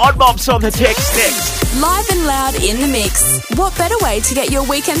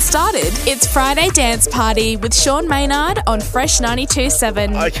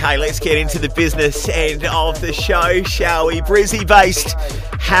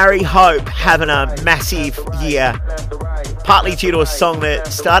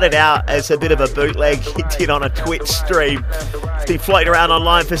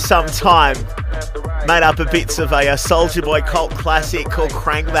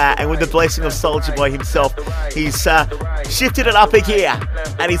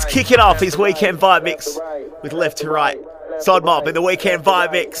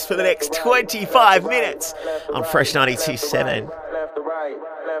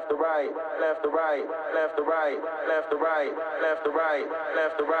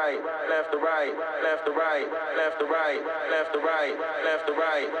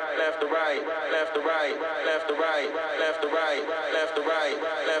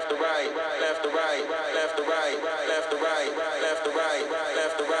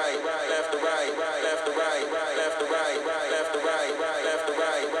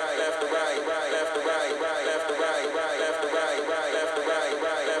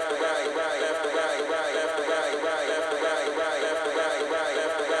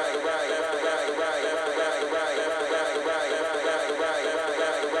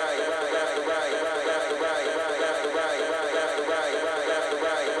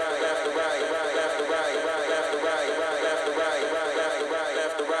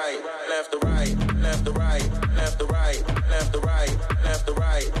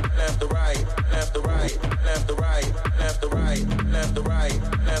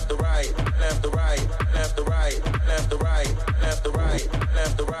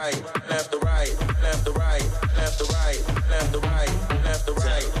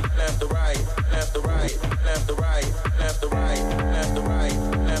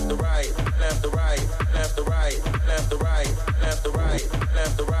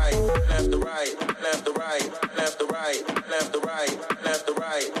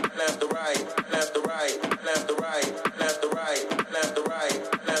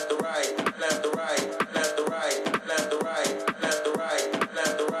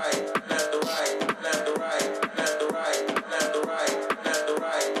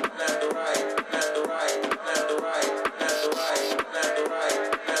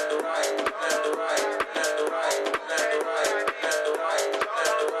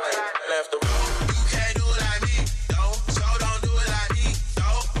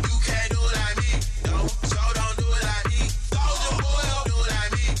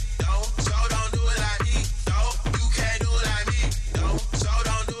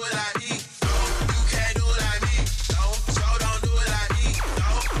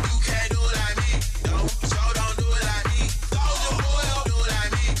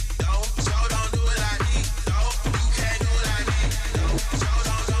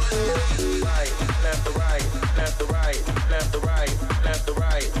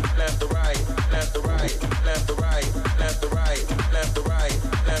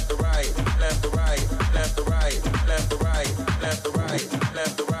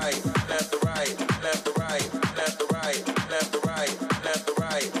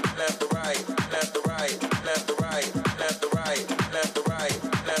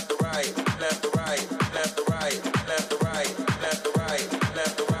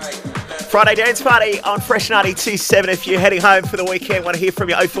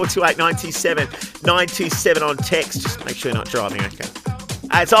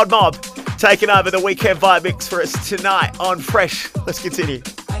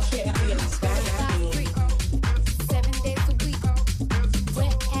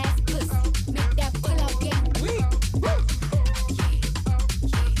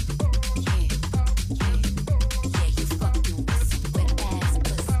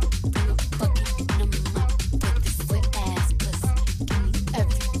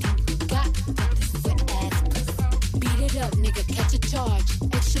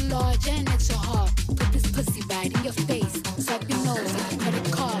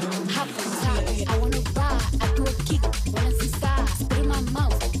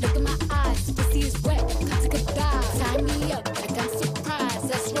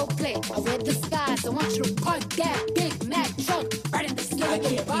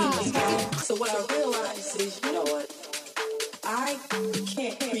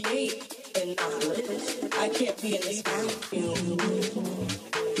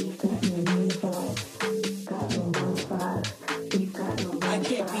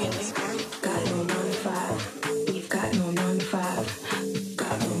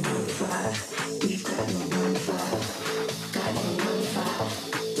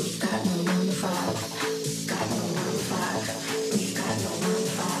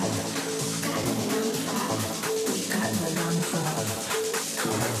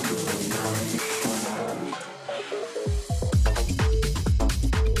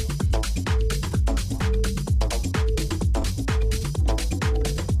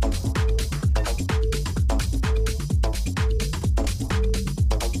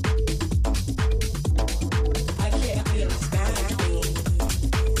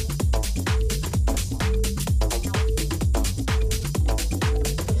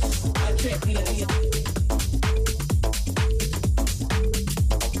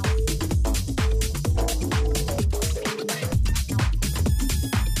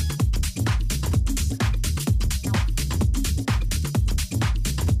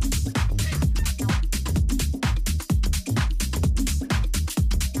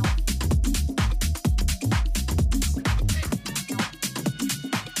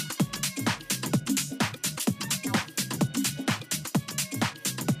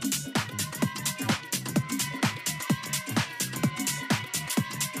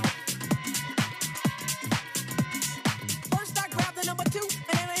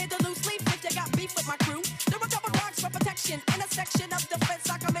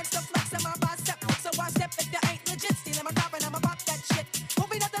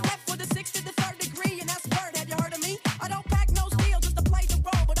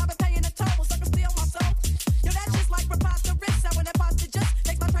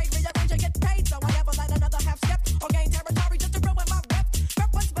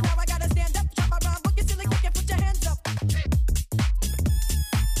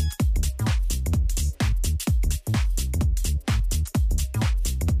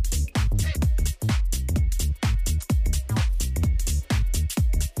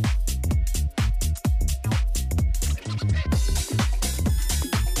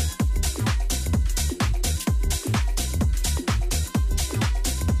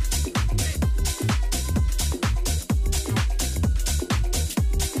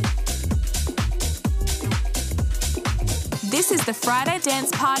 This is the Friday Dance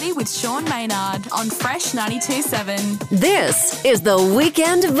Party with Sean Maynard on Fresh 92.7. This is the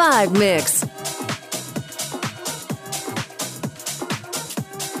Weekend Vibe Mix.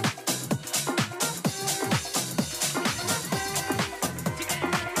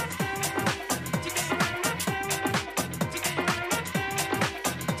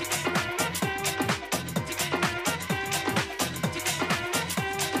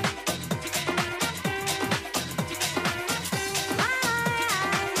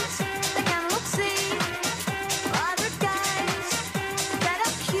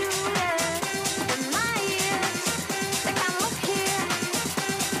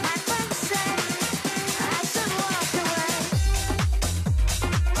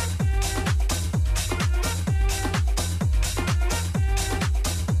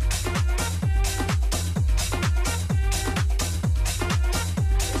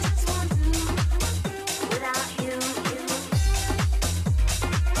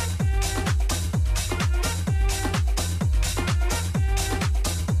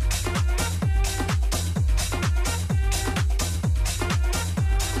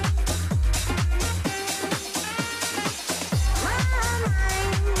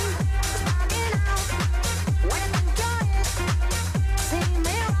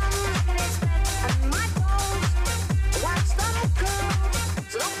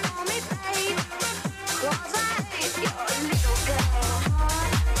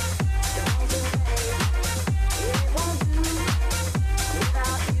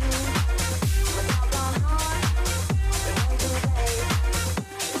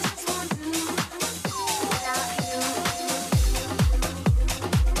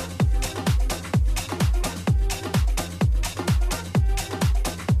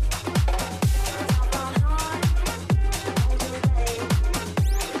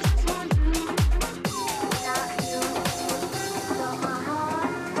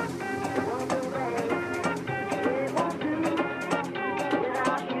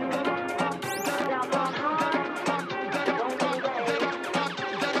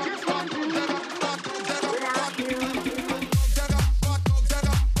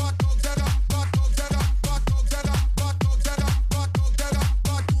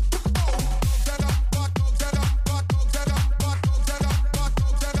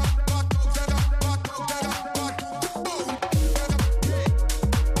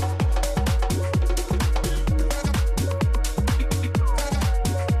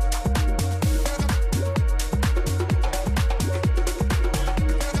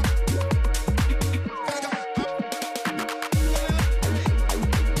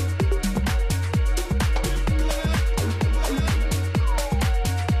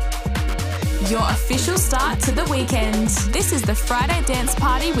 Your official start to the weekend. This is the Friday Dance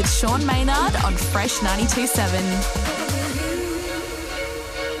Party with Sean Maynard on Fresh 92.7.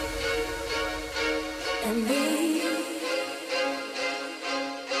 And me,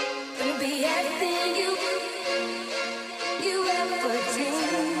 gonna be everything you ever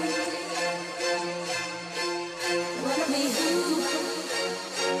dreamed. Wanna be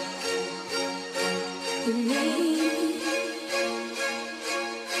you need.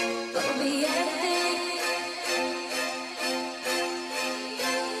 Gonna be everything.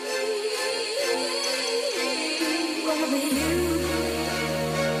 Gonna be you.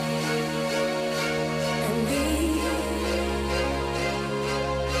 And me,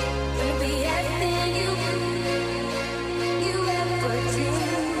 gonna be everything you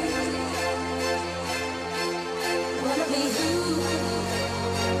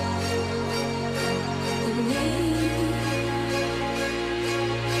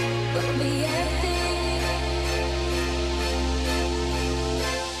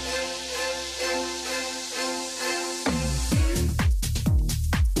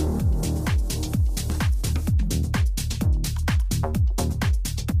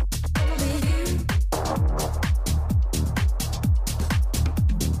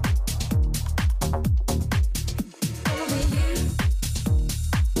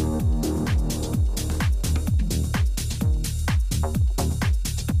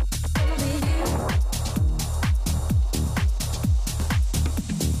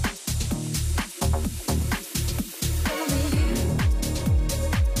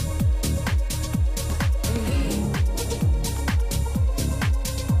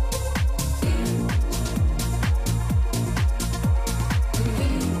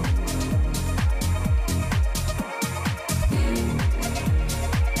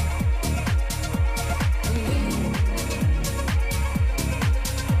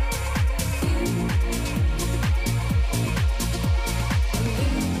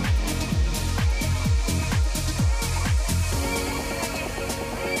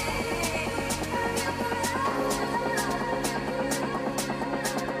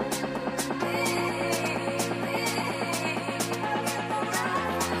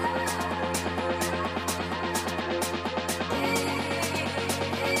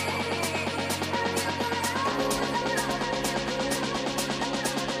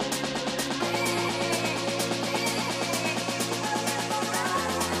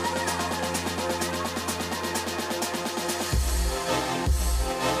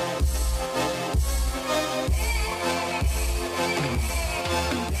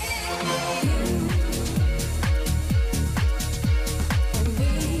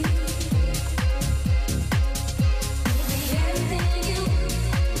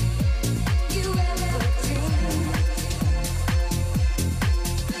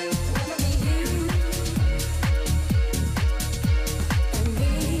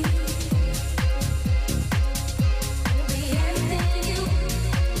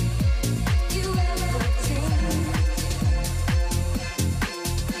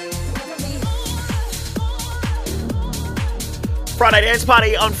Friday Dance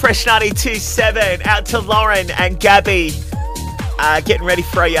Party on Fresh 92.7. Out to Lauren and Gabby. Getting ready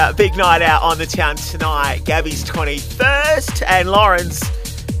for a big night out on the town tonight. Gabby's 21st and Lauren's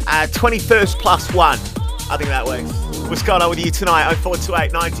 21st plus 1. I think that works. What's going on with you tonight?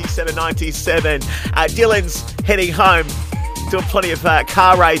 0428 97 97. Dylan's heading home. Doing plenty of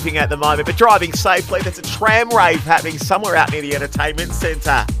car raving at the moment, but driving safely. There's a tram rave happening somewhere out near the entertainment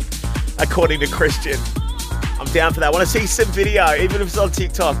centre, according to Christian. I'm down for that. Want to see some video, even if it's on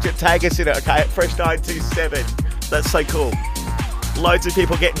TikTok, just tag us in it, okay, at Fresh 927. That's so cool. Loads of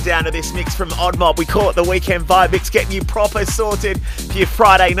people getting down to this mix from Odd Mob. We call it the Weekend Vibe Mix, getting you proper sorted for your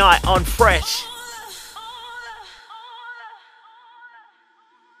Friday night on Fresh.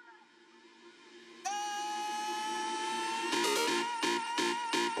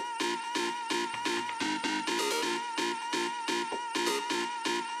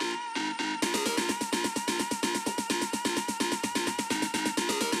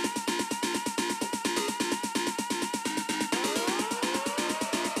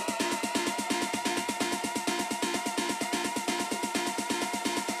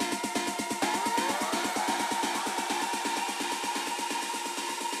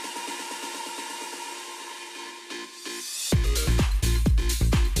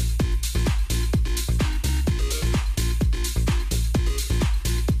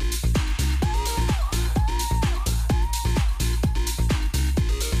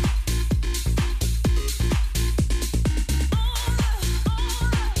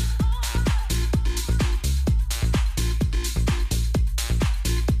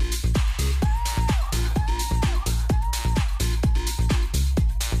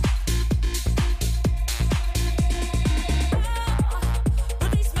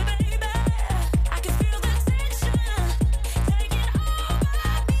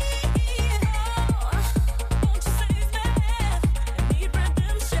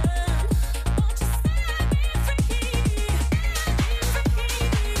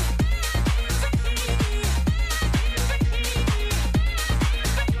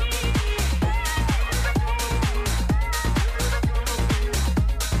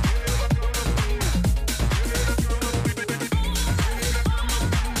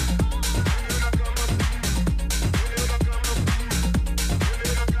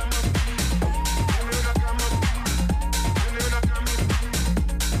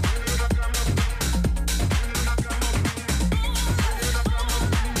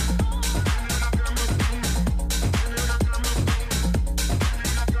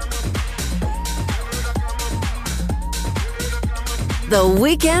 The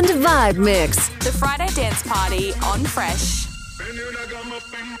Weekend Vibe Mix. The Friday Dance Party on Fresh.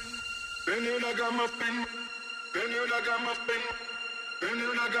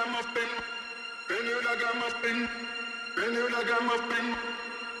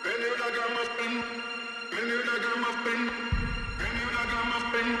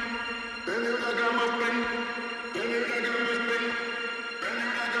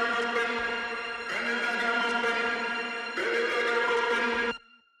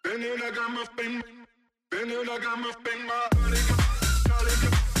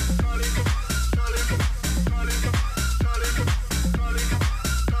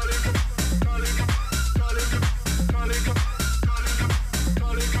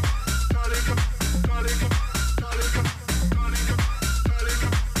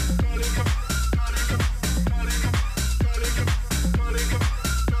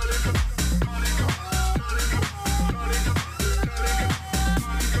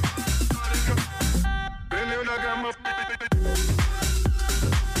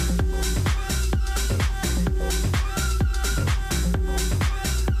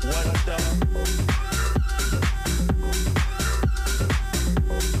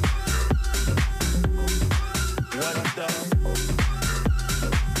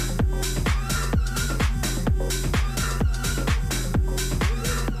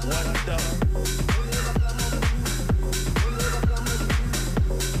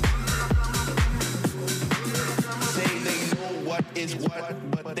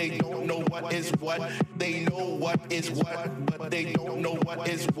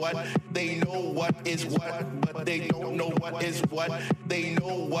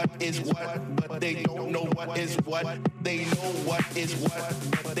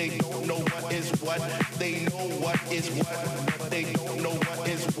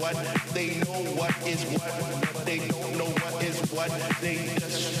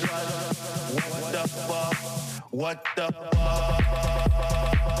 What the fuck?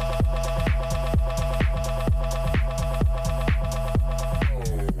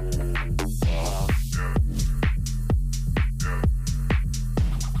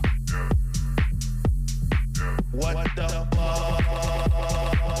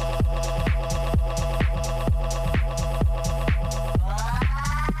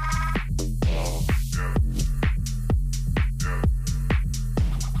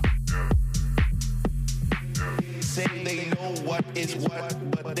 is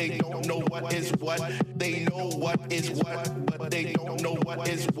what, but they don't know what is what. They know what is what, but they don't know what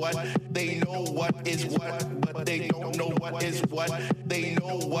is what. They know what is what, but they don't know what is what. They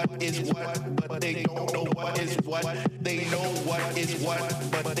know what is what, but they don't know what is what. They know what is what,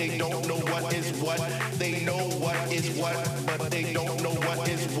 but they don't know what is what. They know what is what, but they don't know what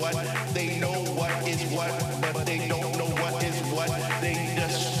is what. They know what is what, but they don't know what is what. They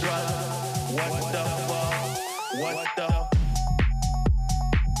just strut. What the fuck? What the?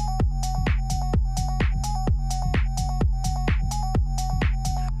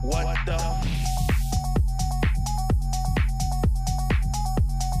 What the?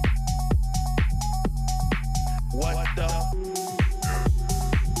 What the?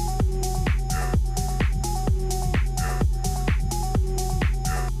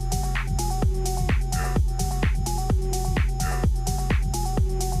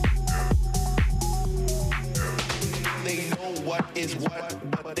 They know what is what,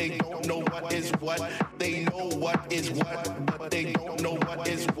 but they don't know what is what. They know what is what, but they don't know what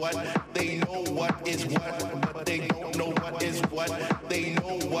is what. They know what is what, but they don't know what is what. They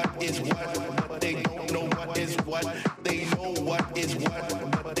know what is what, but they don't know what is what. They know what is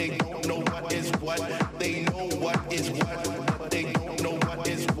what, but they don't know what is what. They know what is what, but they don't know what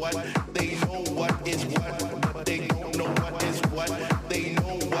is what. They know what is what, but they don't know what is what. They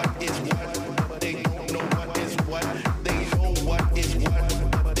know what is what, but they don't know what is what. They know what is what, but they don't know what is what. They know what is what,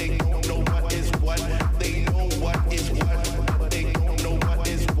 but they don't know what is what. They know what is what, but they don't know what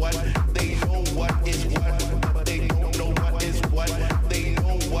is what. They know what is what, but they don't know what is what. They know what is what, but they don't know what is what. They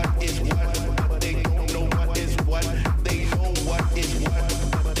know what is what, but they don't know what is what. They know what is what, but they don't know what is what. They know what is what,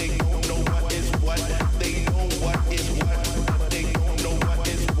 but they don't know what is what. They know what is what, but they don't know what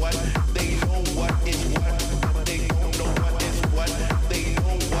is what. They know what is what, but they don't know what is what. They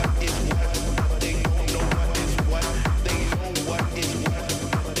know what is what, but they don't know what is what. They know what is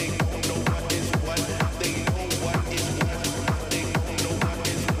what, but they don't know what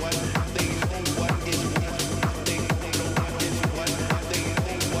is what. They know what is what, but they don't know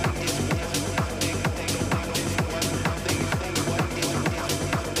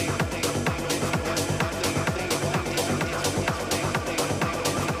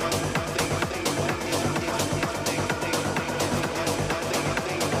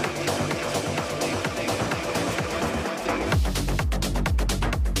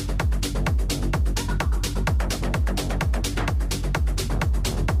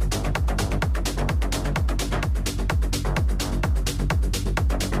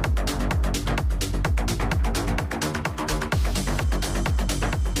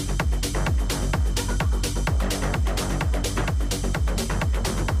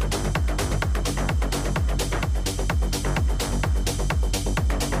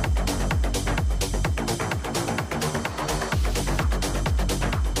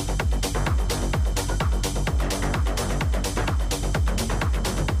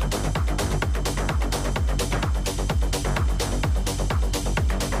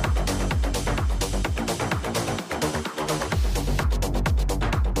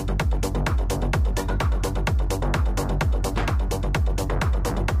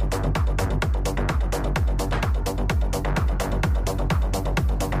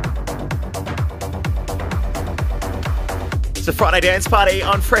It's a Friday dance party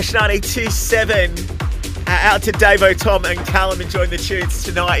on Fresh 92.7. Out to Davo, Tom and Callum enjoying the tunes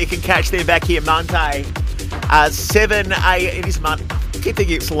tonight. You can catch them back here Monday. 7 a.m. It is Monday. I keep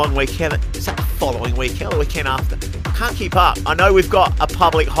thinking it's a long weekend. Is that the following weekend or the weekend after? Can't keep up. I know we've got a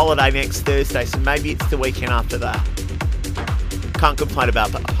public holiday next Thursday, so maybe it's the weekend after that. Can't complain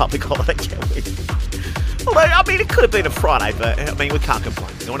about a public holiday, can we? Although, I mean, it could have been a Friday, but I mean, we can't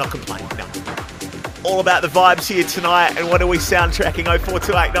complain. We're not complaining, no. All about the vibes here tonight, and what are we soundtracking?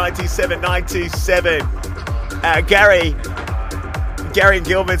 0428 927 927. Gary and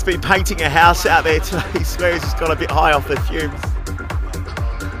Gilman's been painting a house out there today. He swears he's got a bit high off the fumes.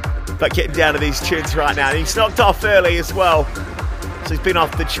 But getting down to these tunes right now. And he's knocked off early as well. So he's been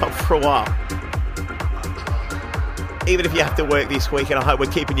off the job for a while. Even if you have to work this weekend, I hope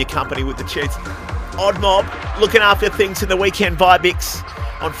we're keeping you company with the tunes. Odd Mob, looking after things in the weekend vibe mix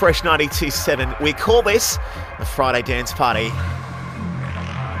on Fresh 92.7. We call this the Friday Dance Party.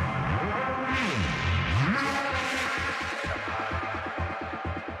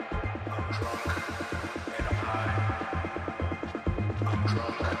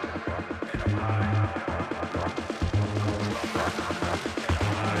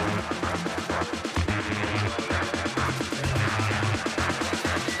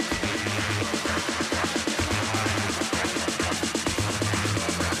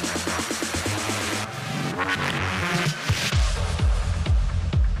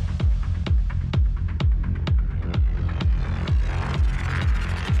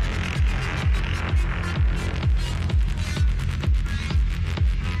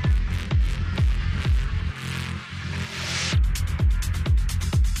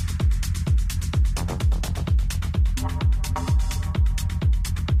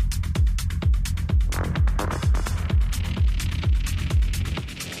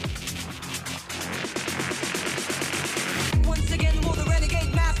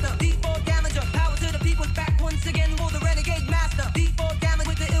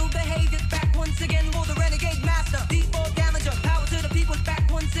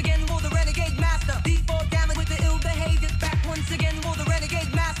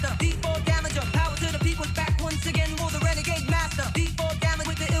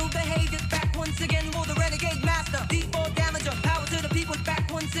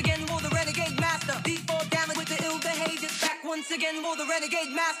 again for the renegade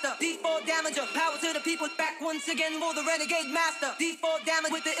master. D4 damager, power to the people. Back once again for the renegade master. D4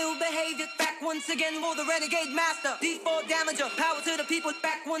 damage with the ill behavior. Back once again for the renegade master. D4 damager, power to the people.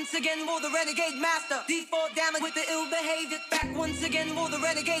 Back once again for the renegade master. D4 damage with the ill behavior. Back once again for the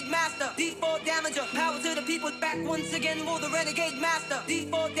renegade master. D4 damager, power to the people. Back once again for the renegade master.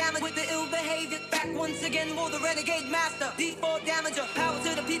 D4 damage with the ill behavior. Back once again for the renegade master. D4 damager, power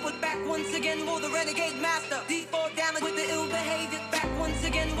to the people. Back once again for the renegade master. D4 damage with the ill behavior. Back once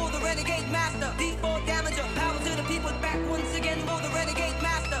again for the renegade master. D4 damager, power to the people. Back once again for the renegade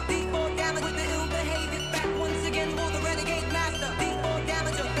master. D4 damage with the ill behavior. Back once again for the renegade master. D4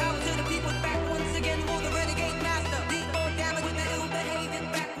 damager, power to the people. Back once again for the renegade master. D4 damage with the ill behavior.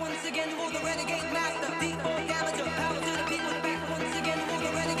 Back once again for the renegade master. D4 damager, power to the people. Back once again for the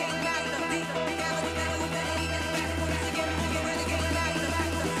renegade master. D4 damage with the ill behavior. Back once again for the renegade master.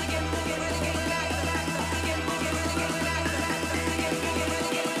 Back once again for the renegade master. Back once again for the renegade master. Back once again for the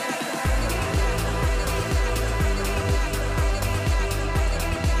renegade master.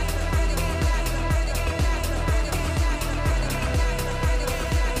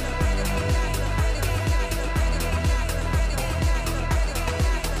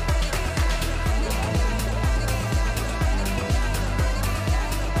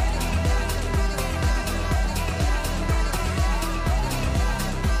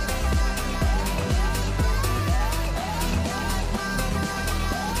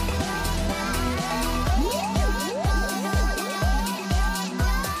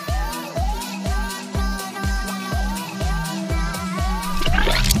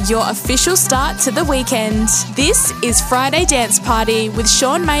 Your official start to the weekend. This is Friday Dance Party with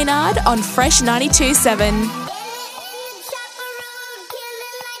Sean Maynard on Fresh 92.7.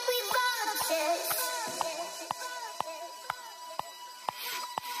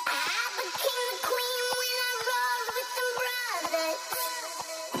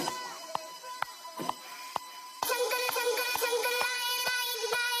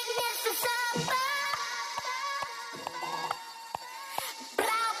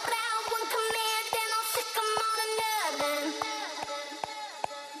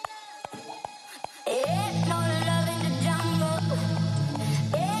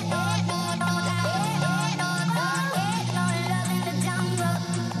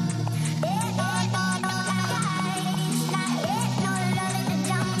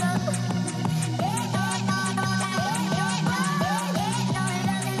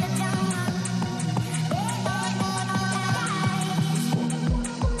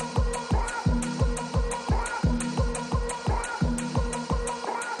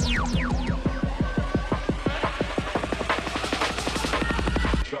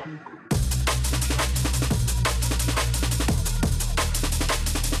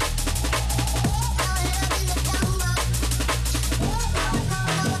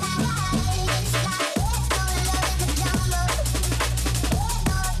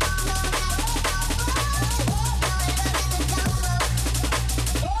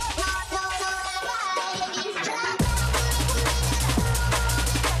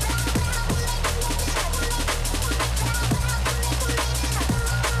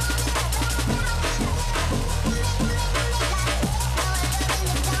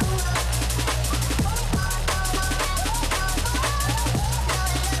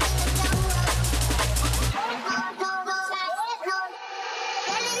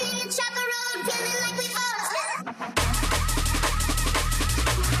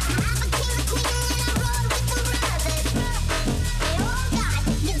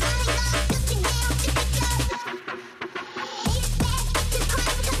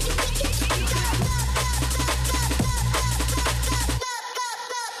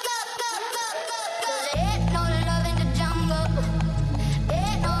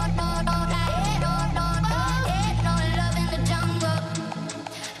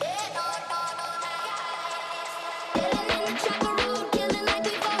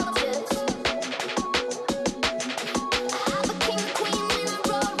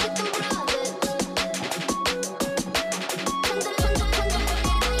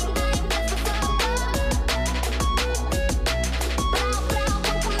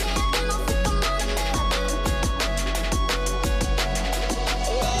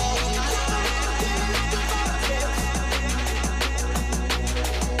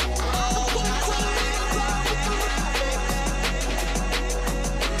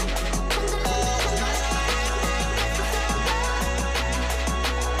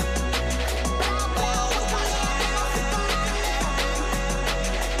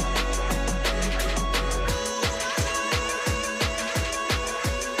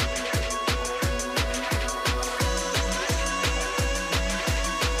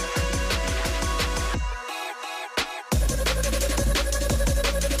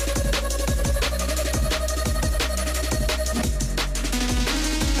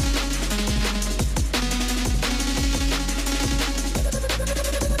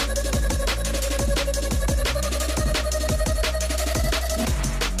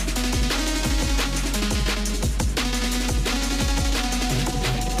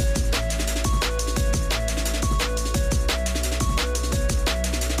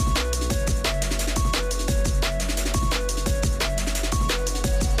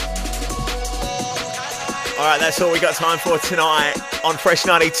 All right, that's all we got time for tonight on Fresh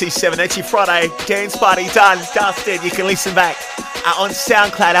 92.7. That's your Friday dance party done, dusted. You can listen back on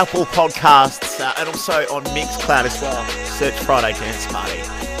SoundCloud, Apple Podcasts, and also on Mixcloud as well. Search Friday Dance Party.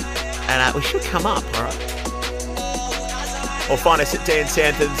 And we should come up, all right? Or find us at Dance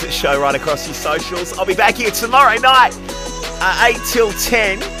Anthems show right across your socials. I'll be back here tomorrow night, 8 till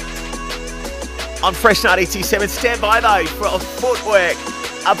 10 on Fresh 92.7. Stand by though for a footwork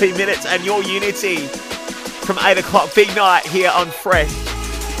up in minutes and your unity from 8 o'clock. Big night here on Fresh.